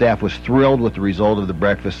 Our staff was thrilled with the result of the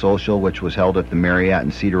breakfast social, which was held at the Marriott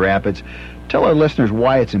in Cedar Rapids. Tell our listeners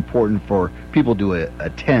why it's important for people to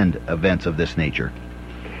attend events of this nature.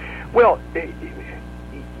 Well,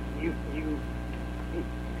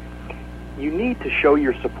 you need to show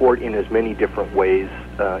your support in as many different ways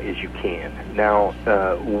as you can. Now,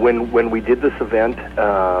 when we did this event,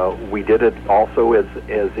 we did it also as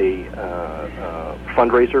a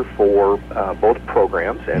fundraiser for both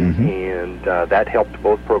programs, and that helped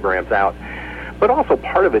both programs out. But also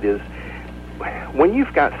part of it is when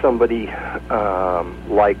you've got somebody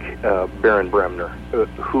like Baron Bremner,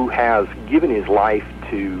 who has given his life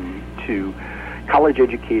to college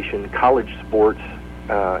education, college sports,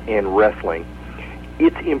 and wrestling,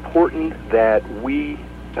 it's important that we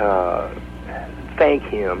thank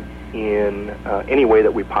him in any way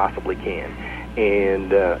that we possibly can.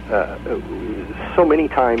 And so many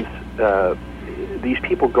times these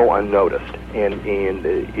people go unnoticed, and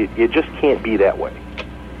it just can't be that way.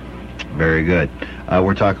 Very good.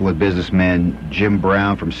 We're talking with businessman Jim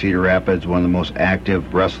Brown from Cedar Rapids, one of the most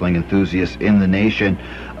active wrestling enthusiasts in the nation.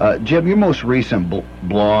 Jim, your most recent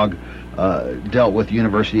blog dealt with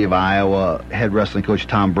University of Iowa head wrestling coach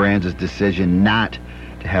Tom Brands' decision not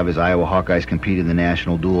to have his Iowa Hawkeyes compete in the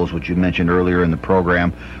national duels, which you mentioned earlier in the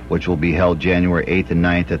program, which will be held January 8th and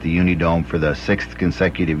 9th at the Unidome for the 6th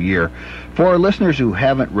consecutive year. For our listeners who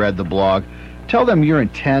haven't read the blog, tell them your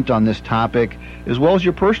intent on this topic, as well as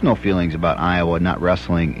your personal feelings about Iowa not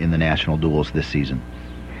wrestling in the national duels this season.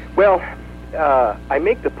 Well, I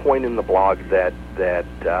make the point in the blog that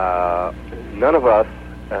none of us,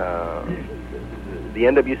 the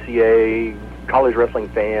NWCA, college wrestling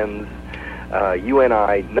fans,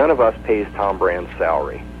 UNI, none of us pays Tom Brand's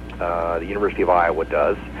salary. The University of Iowa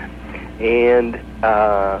does. And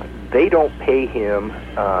they don't pay him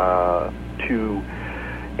to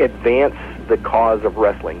advance the cause of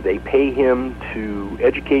wrestling. They pay him to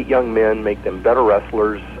educate young men, make them better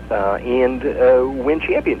wrestlers, and win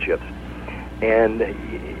championships. And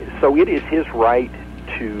so it is his right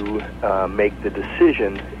to make the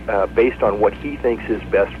decision based on what he thinks is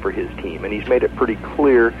best for his team. And he's made it pretty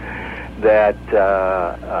clear that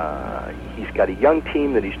he's got a young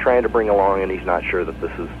team that he's trying to bring along, and he's not sure that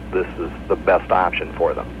this is the best option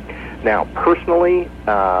for them. Now, personally,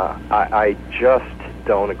 I just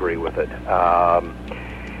don't agree with it.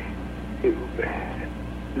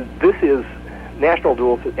 This is national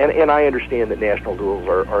duels, and I understand that national duels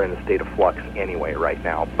are in a state of flux anyway right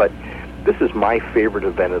now, but this is my favorite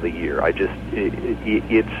event of the year.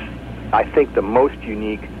 It's I think the most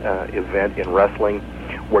unique event in wrestling,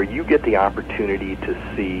 where you get the opportunity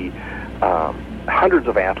to see hundreds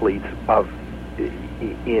of athletes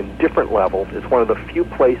in different levels. It's one of the few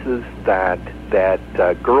places that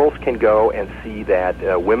girls can go and see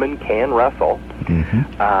that women can wrestle.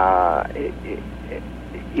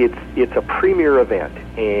 It's a premier event,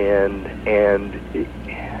 and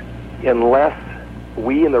unless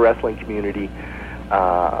we in the wrestling community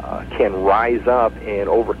can rise up and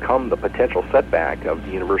overcome the potential setback of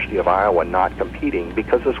the University of Iowa not competing,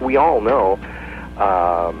 because as we all know,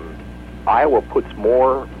 Iowa puts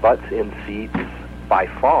more butts in seats by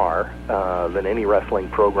far than any wrestling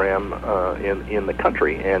program in the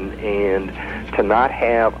country, and to not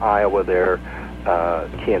have Iowa there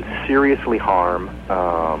can seriously harm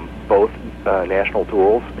both national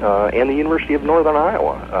duels and the University of Northern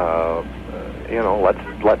Iowa.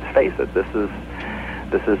 Let's face it, this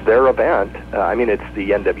is their event. I mean, it's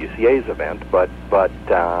the NWCA's event, but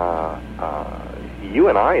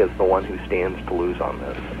UNI is the one who stands to lose on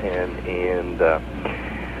this, and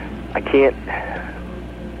I can't.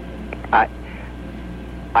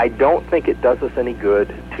 I don't think it does us any good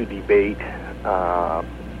to debate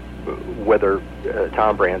whether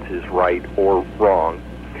Tom Brands is right or wrong.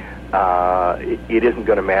 It isn't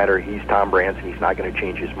going to matter. He's Tom Brands, and he's not going to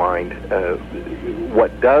change his mind.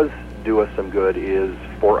 What does do us some good is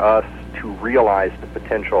for us to realize the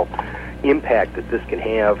potential impact that this can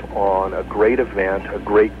have on a great event, a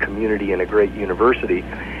great community, and a great university,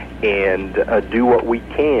 and do what we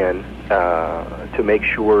can to make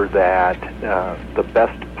sure that the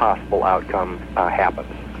best possible outcome happens.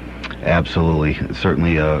 Absolutely.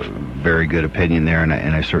 Certainly a very good opinion there, and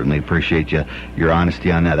I certainly appreciate your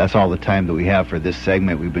honesty on that. That's all the time that we have for this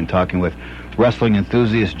segment. We've been talking with wrestling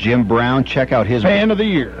enthusiast Jim Brown. Check out his... Fan of the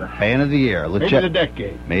Year. Fan of the Year. The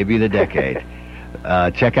decade. Maybe the decade.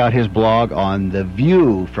 Check out his blog on The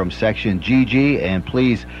View from Section GG, and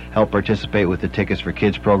please help participate with the Tickets for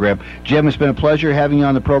Kids program. Jim, it's been a pleasure having you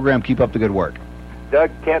on the program. Keep up the good work. Doug,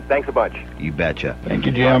 Kent, thanks a bunch. You betcha. Thank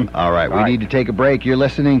you, Jim. All right, we need to take a break. You're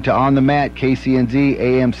listening to On the Mat, KCNZ,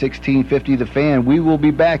 AM 1650, The Fan. We will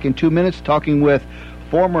be back in 2 minutes talking with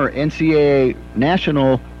former NCAA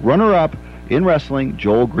national runner-up in wrestling,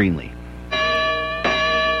 Joel Greenlee.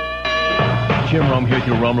 Jim Rome here with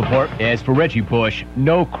your Rome Report. As for Reggie Bush,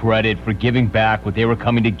 no credit for giving back what they were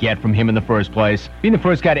coming to get from him in the first place. Being the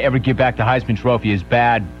first guy to ever give back the Heisman Trophy is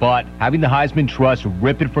bad, but having the Heisman Trust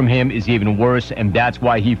rip it from him is even worse, and that's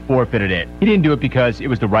why he forfeited it. He didn't do it because it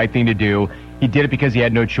was the right thing to do. He did it because he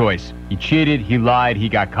had no choice. He cheated, he lied, he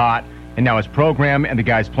got caught, and now his program and the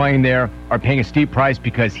guys playing there are paying a steep price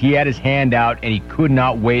because he had his hand out and he could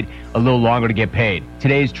not wait a little longer to get paid.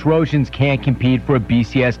 Today's Trojans can't compete for a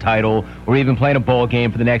BCS title or even play in a bowl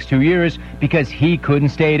game for the next 2 years because he couldn't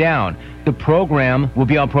stay down. The program will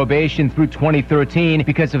be on probation through 2013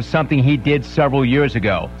 because of something he did several years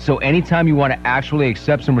ago. So anytime you want to actually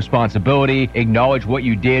accept some responsibility, acknowledge what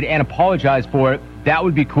you did, and apologize for it, that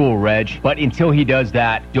would be cool, Reg. But until he does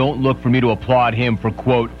that, don't look for me to applaud him for,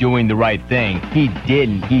 quote, doing the right thing. He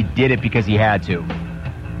didn't. He did it because he had to.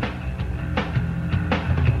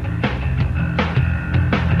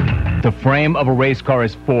 The frame of a race car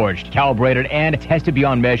is forged, calibrated, and tested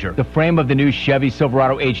beyond measure. The frame of the new Chevy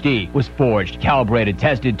Silverado HD was forged, calibrated,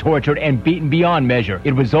 tested, tortured, and beaten beyond measure.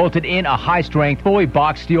 It resulted in a high-strength, fully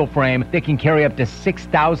boxed steel frame that can carry up to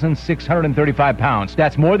 6,635 pounds.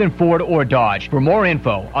 That's more than Ford or Dodge. For more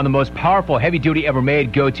info on the most powerful heavy-duty ever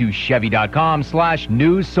made, go to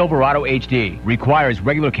Chevy.com/New Silverado HD. Requires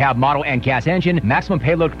regular cab model and gas engine. Maximum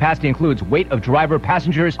payload capacity includes weight of driver,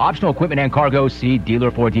 passengers, optional equipment, and cargo. See dealer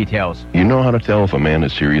for details. You know how to tell if a man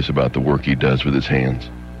is serious about the work he does with his hands?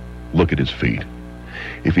 Look at his feet.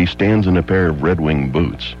 If he stands in a pair of Red Wing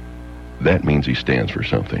boots, that means he stands for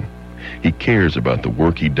something. He cares about the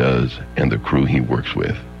work he does and the crew he works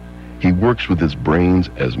with. He works with his brains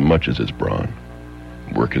as much as his brawn.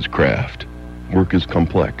 Work is craft. Work is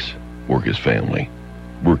complex. Work is family.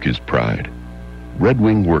 Work is pride. Red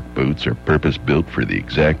Wing work boots are purpose-built for the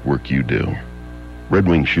exact work you do. Red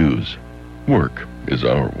Wing shoes. Work is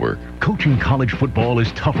our work. Coaching college football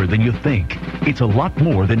is tougher than you think. It's a lot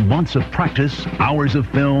more than months of practice, hours of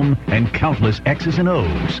film, and countless X's and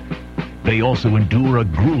O's. They also endure a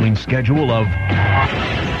grueling schedule of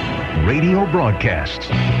radio broadcasts.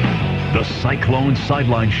 The Cyclone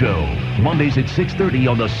Sideline Show, Mondays at 6:30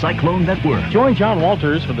 on the Cyclone Network. Join John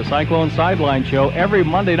Walters for the Cyclone Sideline Show every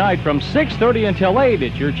Monday night from 6:30 until 8.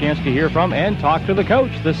 It's your chance to hear from and talk to the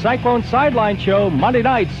coach. The Cyclone Sideline Show, Monday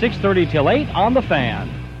night, 6:30 till 8 on The Fan.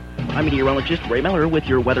 I'm meteorologist Ray Miller with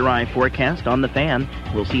your Weather Eye forecast on The Fan.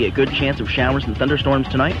 We'll see a good chance of showers and thunderstorms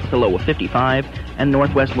tonight with a low of 55 and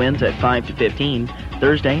northwest winds at 5 to 15.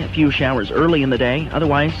 Thursday, a few showers early in the day,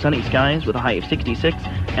 otherwise sunny skies with a high of 66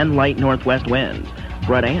 and light northwest winds.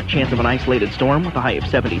 Friday, a chance of an isolated storm with a high of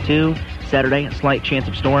 72. Saturday, a slight chance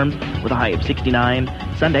of storms with a high of 69.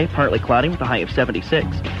 Sunday, partly cloudy with a high of 76.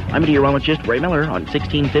 I'm meteorologist Ray Miller on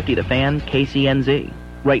 1650 The Fan, KCNZ.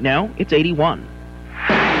 Right now, it's 81.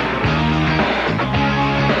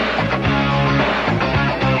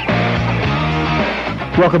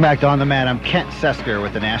 Welcome back to On the Mat. I'm Kent Sesker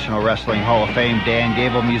with the National Wrestling Hall of Fame Dan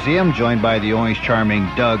Gable Museum, joined by the always charming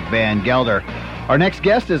Doug Van Gelder. Our next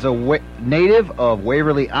guest is a native of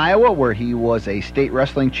Waverly, Iowa, where he was a state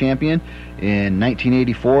wrestling champion in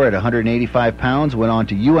 1984 at 185 pounds. Went on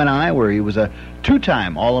to UNI, where he was a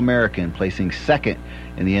two-time All-American, placing second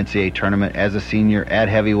in the NCAA tournament as a senior at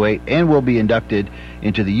heavyweight, and will be inducted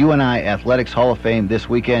into the UNI Athletics Hall of Fame this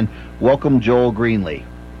weekend. Welcome, Joel Greenlee.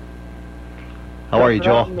 How are you,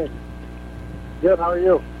 Joel? Good, how are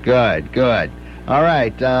you? Good, good. All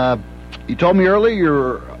right. You told me earlier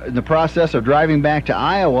you're in the process of driving back to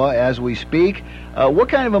Iowa as we speak. What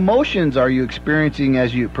kind of emotions are you experiencing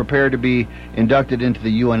as you prepare to be inducted into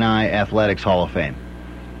the UNI Athletics Hall of Fame?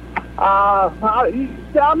 I'm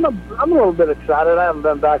a little bit excited. I haven't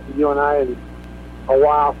been back to UNI in a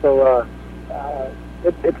while, so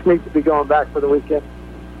it's neat to be going back for the weekend.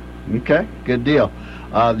 Okay, good deal.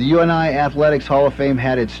 The UNI Athletics Hall of Fame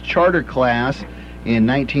had its charter class in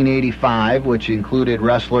 1985, which included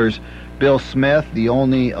wrestlers Bill Smith, the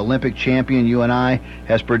only Olympic champion UNI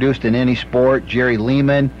has produced in any sport. Jerry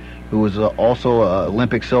Lehman, who was also an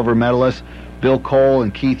Olympic silver medalist. Bill Cole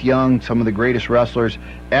and Keith Young, some of the greatest wrestlers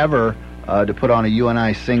ever to put on a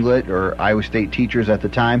UNI singlet, or Iowa State teachers at the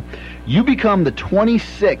time. You become the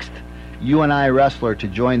 26th UNI wrestler to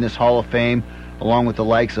join this Hall of Fame, along with the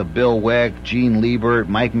likes of Bill Wick, Gene Liebert,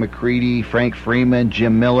 Mike McCready, Frank Freeman,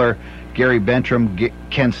 Jim Miller, Gary Bentram,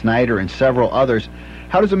 Ken Snyder, and several others.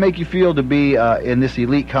 How does it make you feel to be in this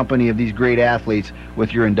elite company of these great athletes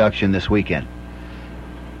with your induction this weekend?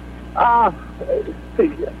 I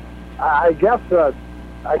guess kind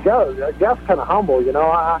of humble. You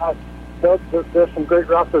know, there's some great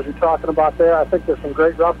wrestlers you're talking about there. I think there's some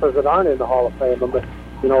great wrestlers that aren't in the Hall of Fame. I mean,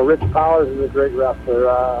 you know, Rich Powers is a great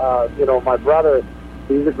wrestler. You know, my brother,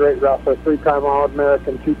 he's a great wrestler, 3-time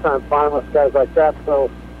All-American, 2-time finalist, guys like that.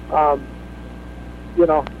 So, you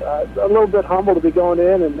know, a little bit humble to be going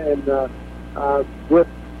in and with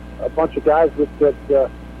a bunch of guys that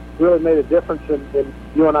really made a difference in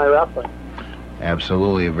UNI wrestling.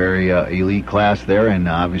 Absolutely, a very elite class there, and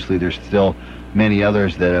obviously there's still many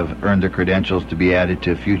others that have earned their credentials to be added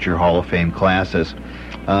to future Hall of Fame classes.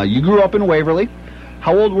 You grew up in Waverly.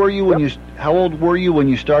 How old were you when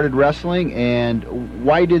you started wrestling, and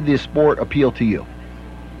why did this sport appeal to you?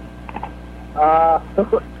 I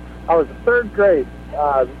was in 3rd grade.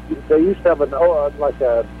 They used to have a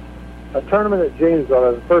tournament at Janesville.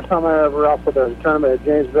 It was the first time I ever wrestled. There was a tournament at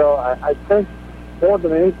Janesville. I think more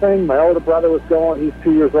than anything, my older brother was going. He's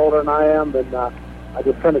 2 years older than I am, and I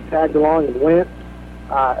just kind of tagged along and went.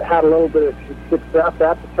 Had a little bit of success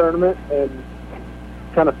at the tournament and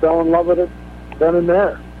kind of fell in love with it then and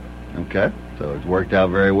there. Okay, so it's worked out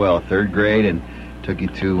very well. 3rd grade and took you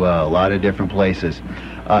to a lot of different places.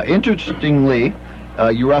 Interestingly,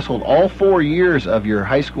 you wrestled all 4 years of your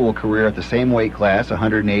high school career at the same weight class,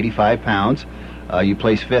 185 pounds. You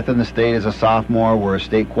placed 5th in the state as a sophomore, were a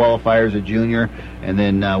state qualifier as a junior, and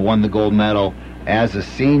then won the gold medal as a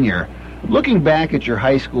senior. Looking back at your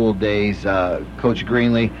high school days, Coach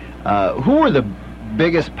Greenlee, who were the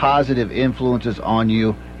biggest positive influences on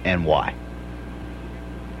you and why?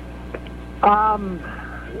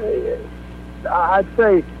 I'd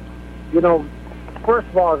say, you know, first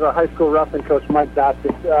of all, as our high school wrestling coach, Mike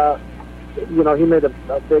Dotsik, you know, he made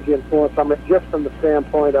a big influence on me just from the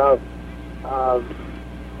standpoint of,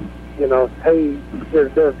 you know, hey,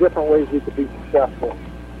 there's different ways you could be successful.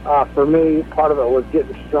 For me, part of it was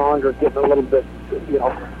getting stronger, getting a little bit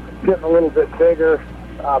bigger,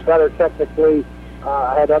 better technically.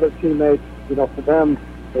 I had other teammates, you know, for them,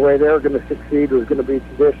 the way they were going to succeed was going to be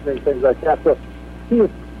conditioning, things like that. So he was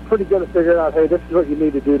pretty good at figuring out, hey, this is what you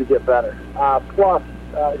need to do to get better. Plus,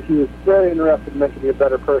 he was very interested in making you a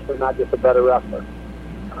better person, not just a better wrestler.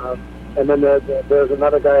 And then there's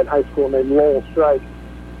another guy in high school named Lowell Strike.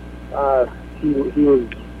 He was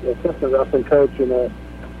an assistant wrestling coach and a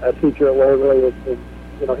teacher at Waverly. And,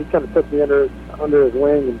 you know, he kind of took me under his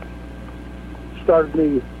wing and started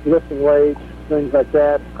me lifting weights, things like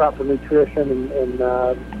that, proper nutrition, and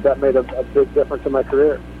that made a big difference in my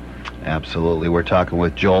career. Absolutely. We're talking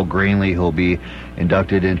with Joel Greenlee, who'll be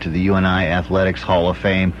inducted into the UNI Athletics Hall of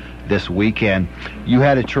Fame this weekend. You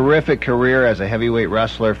had a terrific career as a heavyweight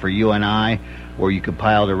wrestler for UNI, where you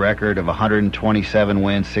compiled a record of 127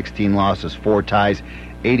 wins, 16 losses, 4 ties,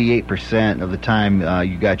 88% of the time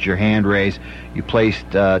you got your hand raised. You placed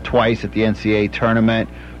twice at the NCAA tournament,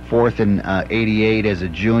 4th in 88 as a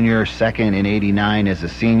junior, 2nd in 89 as a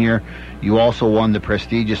senior. You also won the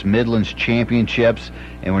prestigious Midlands Championships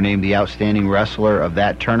and were named the outstanding wrestler of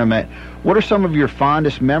that tournament. What are some of your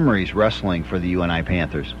fondest memories wrestling for the UNI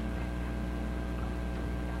Panthers?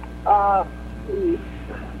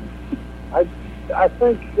 I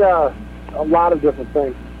think a lot of different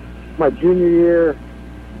things. My junior year,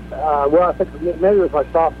 well, I think maybe it was my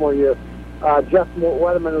sophomore year. Jeff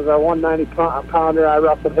Wetterman was our 190-pounder. I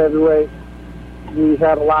wrestled heavyweight. We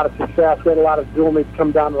had a lot of success. We had a lot of dual meets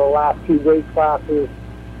come down to the last 2 weight classes.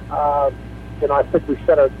 You know, I think we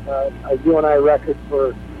set a UNI record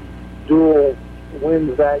for dual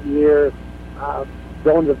wins that year.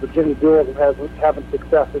 Going to Virginia Duels and having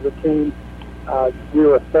success as a team. We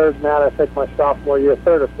were 3rd in that, I think, my sophomore year,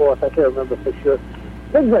 3rd or 4th. I can't remember for sure.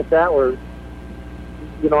 Things like that were,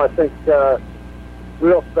 you know, I think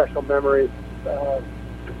real special memories. The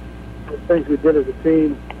things we did as a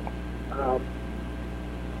team.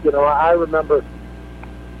 You know, I remember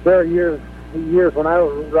there are years when I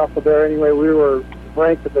wrestled there anyway, we were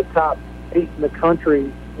ranked at the top 8 in the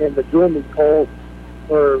country in the dual meet polls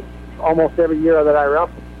for almost every year that I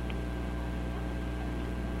wrestled.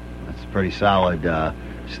 That's pretty solid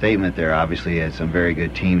statement there. Obviously, had some very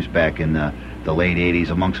good teams back in the late 80s.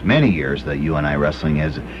 Amongst many years that UNI wrestling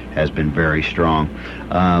has been very strong.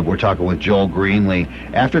 We're talking with Joel Greenlee.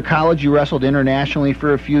 After college, you wrestled internationally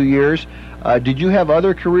for a few years. Did you have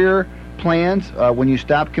other career plans when you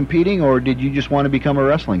stopped competing, or did you just want to become a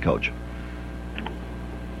wrestling coach?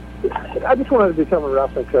 I just wanted to become a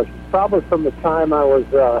wrestling coach. Probably from the time I was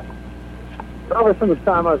a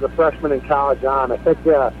freshman in college on. I think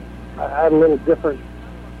I had a little different.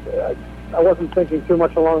 I wasn't thinking too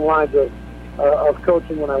much along the lines of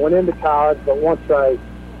coaching when I went into college, but once I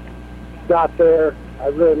got there, I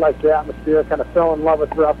really liked the atmosphere. Kind of fell in love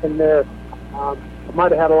with wrestling there. I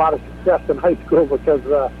might have had a lot of success in high school because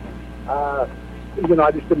I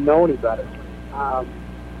just didn't know any better.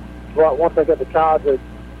 But once I got to college, I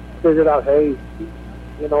figured out, hey,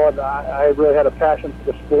 you know what, I really had a passion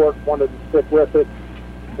for the sport, wanted to stick with it,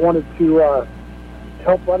 wanted to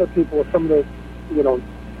help other people with some of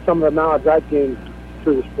the knowledge I gained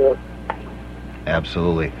through the sport.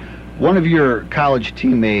 Absolutely. One of your college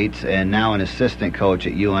teammates and now an assistant coach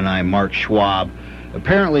at UNI, Mark Schwab,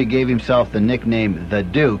 apparently gave himself the nickname The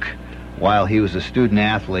Duke while he was a student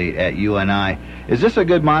athlete at UNI. Is this a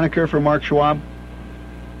good moniker for Mark Schwab?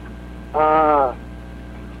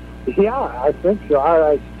 Yeah, I think so.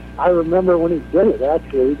 I remember when he did it,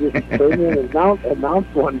 actually. He just came in and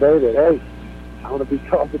announced one day that, hey, I want to be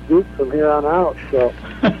called the Duke from here on out. So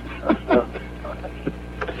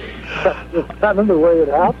that's kind of the way it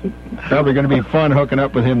happened. Probably going to be fun hooking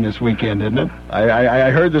up with him this weekend, isn't it?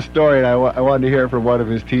 I heard the story, and I wanted to hear it from one of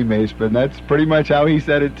his teammates, but that's pretty much how he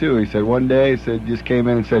said it, too. He said one day, just came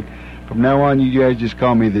in and said, from now on, you guys just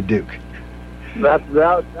call me the Duke. That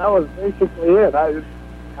was basically it.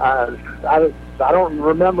 I don't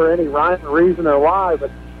remember any rhyme or reason or why, but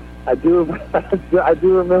I do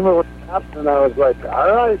remember what happened, and I was like,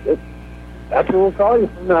 all right, that's what we'll call you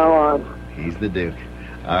from now on. He's the Duke.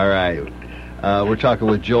 All right. We're talking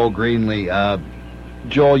with Joel Greenlee.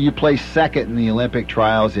 Joel, you placed second in the Olympic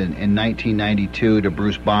trials in 1992 to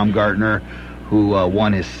Bruce Baumgartner, who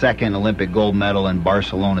won his second Olympic gold medal in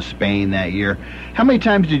Barcelona, Spain that year. How many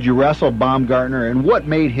times did you wrestle Baumgartner, and what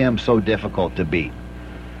made him so difficult to beat?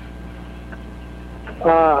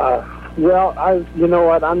 Well, you know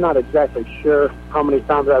what? I'm not exactly sure how many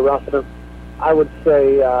times I wrestled him. I would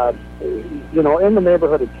say, in the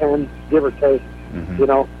neighborhood of 10, give or take. Mm-hmm. You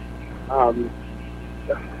know,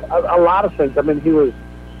 a lot of things. I mean, he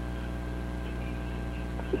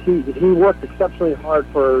worked exceptionally hard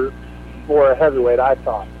for a heavyweight, I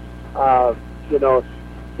thought.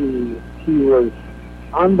 He was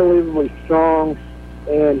unbelievably strong,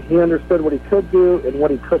 and he understood what he could do and what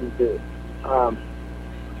he couldn't do.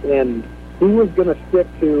 And he was going to stick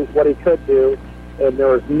to what he could do, and there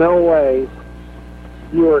was no way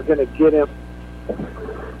you were going to get him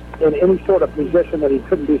in any sort of position that he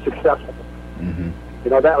couldn't be successful. Mm-hmm. You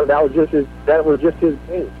know, that was just his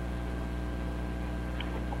game.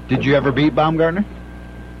 Did you ever beat Baumgartner?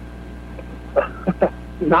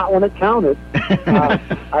 Not when it counted.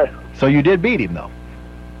 So you did beat him, though.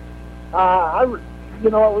 We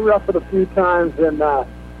wrestled a few times in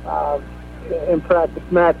practice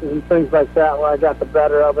matches and things like that where I got the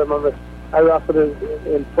better of him. I wrestled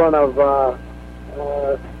in front of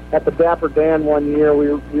at the Dapper Dan one year. We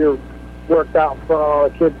were worked out in front of all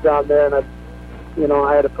the kids down there, and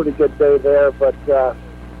I had a pretty good day there. But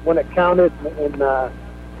when it counted and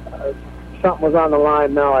something was on the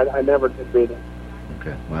line, no, I never did beat him.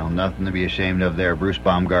 Okay, well, nothing to be ashamed of there. Bruce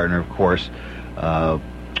Baumgartner, of course,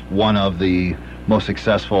 one of the most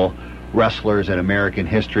successful wrestlers in American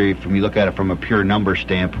history. From you look at it from a pure number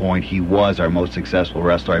standpoint, he was our most successful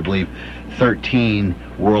wrestler. I believe 13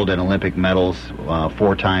 world and Olympic medals,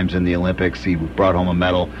 4 times in the Olympics. He brought home a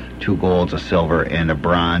medal, 2 golds, a silver, and a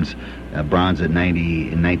bronze. Bronze in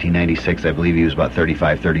 1996. I believe he was about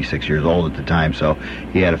 35, 36 years old at the time, so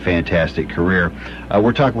he had a fantastic career.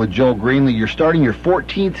 We're talking with Joel Greenlee. You're starting your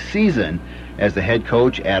 14th season as the head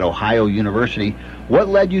coach at Ohio University. What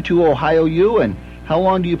led you to Ohio U, and how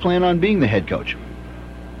long do you plan on being the head coach?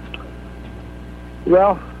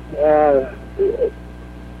 Well, I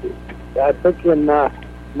think in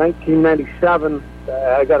 1997,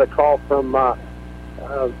 I got a call from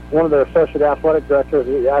one of their associate athletic directors.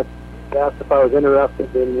 He asked if I was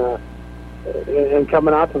interested in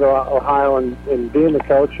coming out to Ohio and being the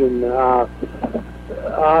coach. And I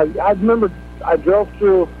remember I drove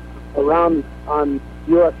through around on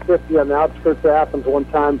US 50 on the outskirts of Athens one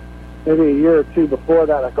time, maybe a year or two before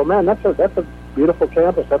that. I go, man, that's a beautiful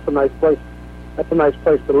campus. That's a nice place. That's a nice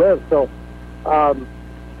place to live. So, I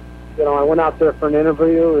went out there for an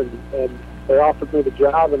interview, and they offered me the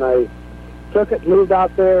job, and I took it, moved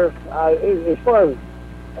out there. As far as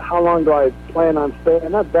how long do I plan on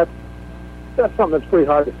staying, that's something that's pretty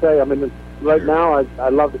hard to say. I mean, right now I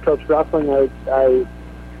love to coach wrestling. I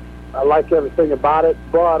like everything about it,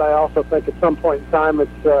 but I also think at some point in time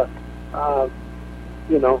it's a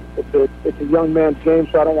young man's game,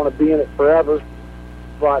 so I don't want to be in it forever.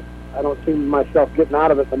 But I don't see myself getting out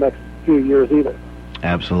of it the next few years either.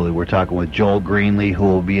 Absolutely. We're talking with Joel Greenlee, who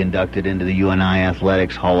will be inducted into the UNI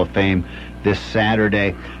Athletics Hall of Fame this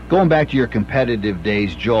Saturday. Going back to your competitive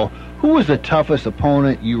days, Joel, who was the toughest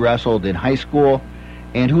opponent you wrestled in high school,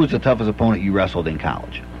 and who was the toughest opponent you wrestled in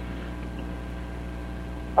college?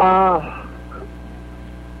 Boy.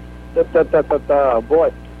 The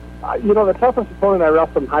toughest opponent I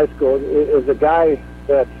wrestled in high school is a guy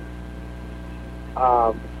that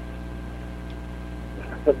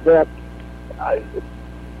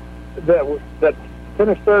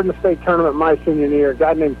finished third in the state tournament my senior year, a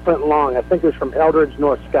guy named Flint Long. I think he was from Eldridge,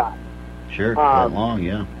 North Scott. Sure, Flint Long,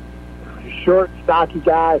 yeah. Short, stocky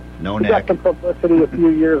guy. No he neck. got some publicity a few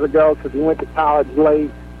years ago because he went to college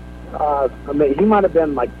late. He might have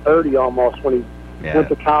been like 30 almost when he went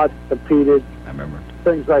to college, competed. I remember.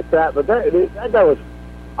 Things like that. But that guy was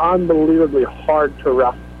unbelievably hard to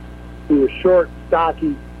wrestle. He was short,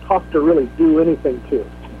 stocky, tough to really do anything to.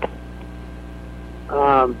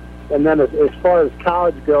 And then as far as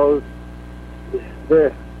college goes,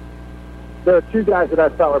 there are two guys that I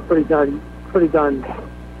thought were pretty darn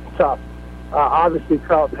tough. Obviously,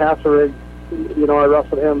 Carlton Hasserig, I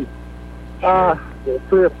wrestled him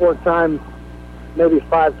 3 or 4 times, maybe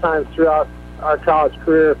 5 times throughout our college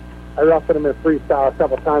career. I wrestled him in freestyle a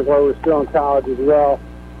couple times while we were still in college as well.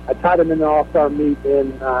 I tied him in the All-Star meet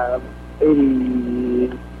in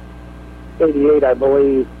 88, I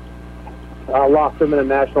believe. Lost him in the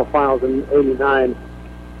national finals in 89.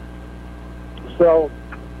 So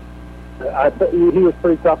he was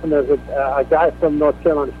pretty tough, and there's a guy from North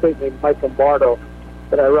Carolina State named Mike Lombardo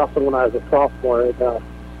that I wrestled when I was a sophomore. And,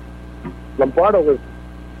 Lombardo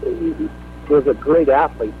was a great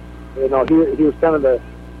athlete. He was kind of the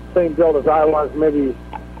same build as I was, maybe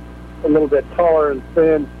a little bit taller and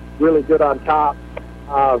thin, really good on top.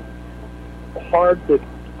 Hard to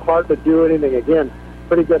do anything. Again,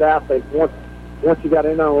 pretty good athlete. Once you got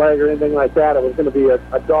in on a leg or anything like that, it was going to be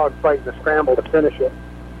a dog fight and a scramble to finish it.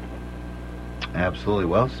 Absolutely.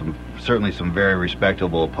 Well, certainly some very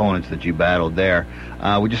respectable opponents that you battled there.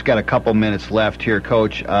 We just got a couple minutes left here,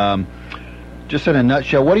 Coach. Just in a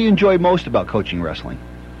nutshell, what do you enjoy most about coaching wrestling?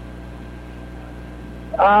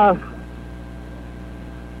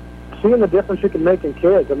 Seeing the difference you can make in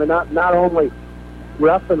kids. I mean, not only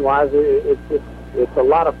wrestling-wise, it's a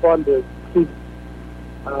lot of fun to see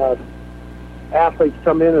athletes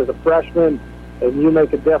come in as a freshman, and you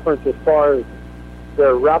make a difference as far as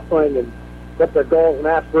their wrestling and what their goals and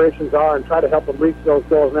aspirations are, and try to help them reach those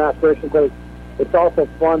goals and aspirations. But it's also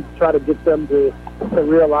fun to try to get them to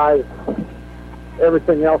realize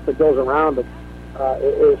everything else that goes around them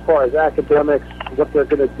as far as academics, what they're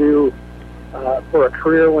going to do for a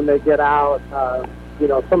career when they get out.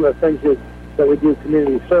 Some of the things that we do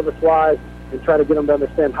community service-wise, and try to get them to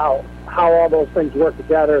understand how all those things work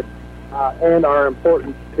together and are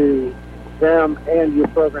important to them and your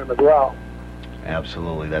program as well.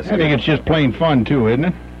 Absolutely. I think it's just plain fun, too, isn't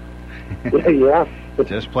it? Yeah. It's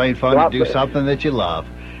just plain fun to do something that you love.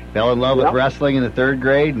 Fell in love with wrestling in the 3rd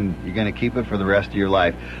grade, and you're going to keep it for the rest of your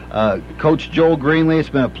life. Coach Joel Greenlee, it's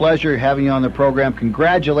been a pleasure having you on the program.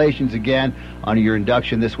 Congratulations again on your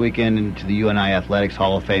induction this weekend into the UNI Athletics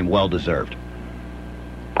Hall of Fame. Well deserved.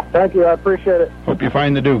 Thank you. I appreciate it. Hope you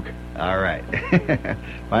find the Duke. All right.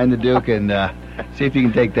 Find the Duke and see if you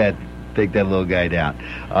can take that little guy down.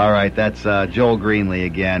 All right, that's Joel Greenlee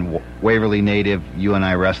again, Waverly native,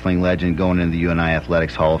 UNI wrestling legend, going into the UNI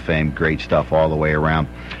Athletics Hall of Fame. Great stuff all the way around.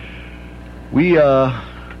 We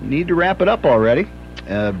need to wrap it up already.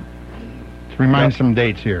 Let's remind some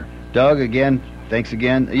dates here. Doug, again, thanks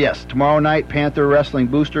again. Yes, tomorrow night, Panther Wrestling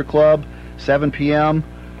Booster Club, 7 p.m.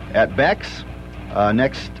 at Beck's.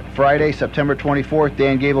 Next Friday, September 24th,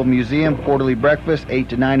 Dan Gable Museum, quarterly breakfast, 8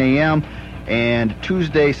 to 9 a.m. And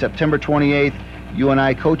Tuesday, September 28th,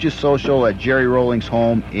 UNI Coaches Social at Jerry Rolling's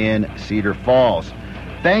home in Cedar Falls.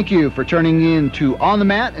 Thank you for turning in to On the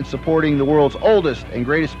Mat and supporting the world's oldest and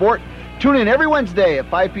greatest sport. Tune in every Wednesday at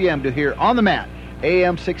 5 p.m. to hear On the Mat,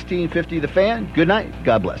 AM 1650 The Fan. Good night.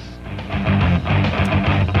 God bless.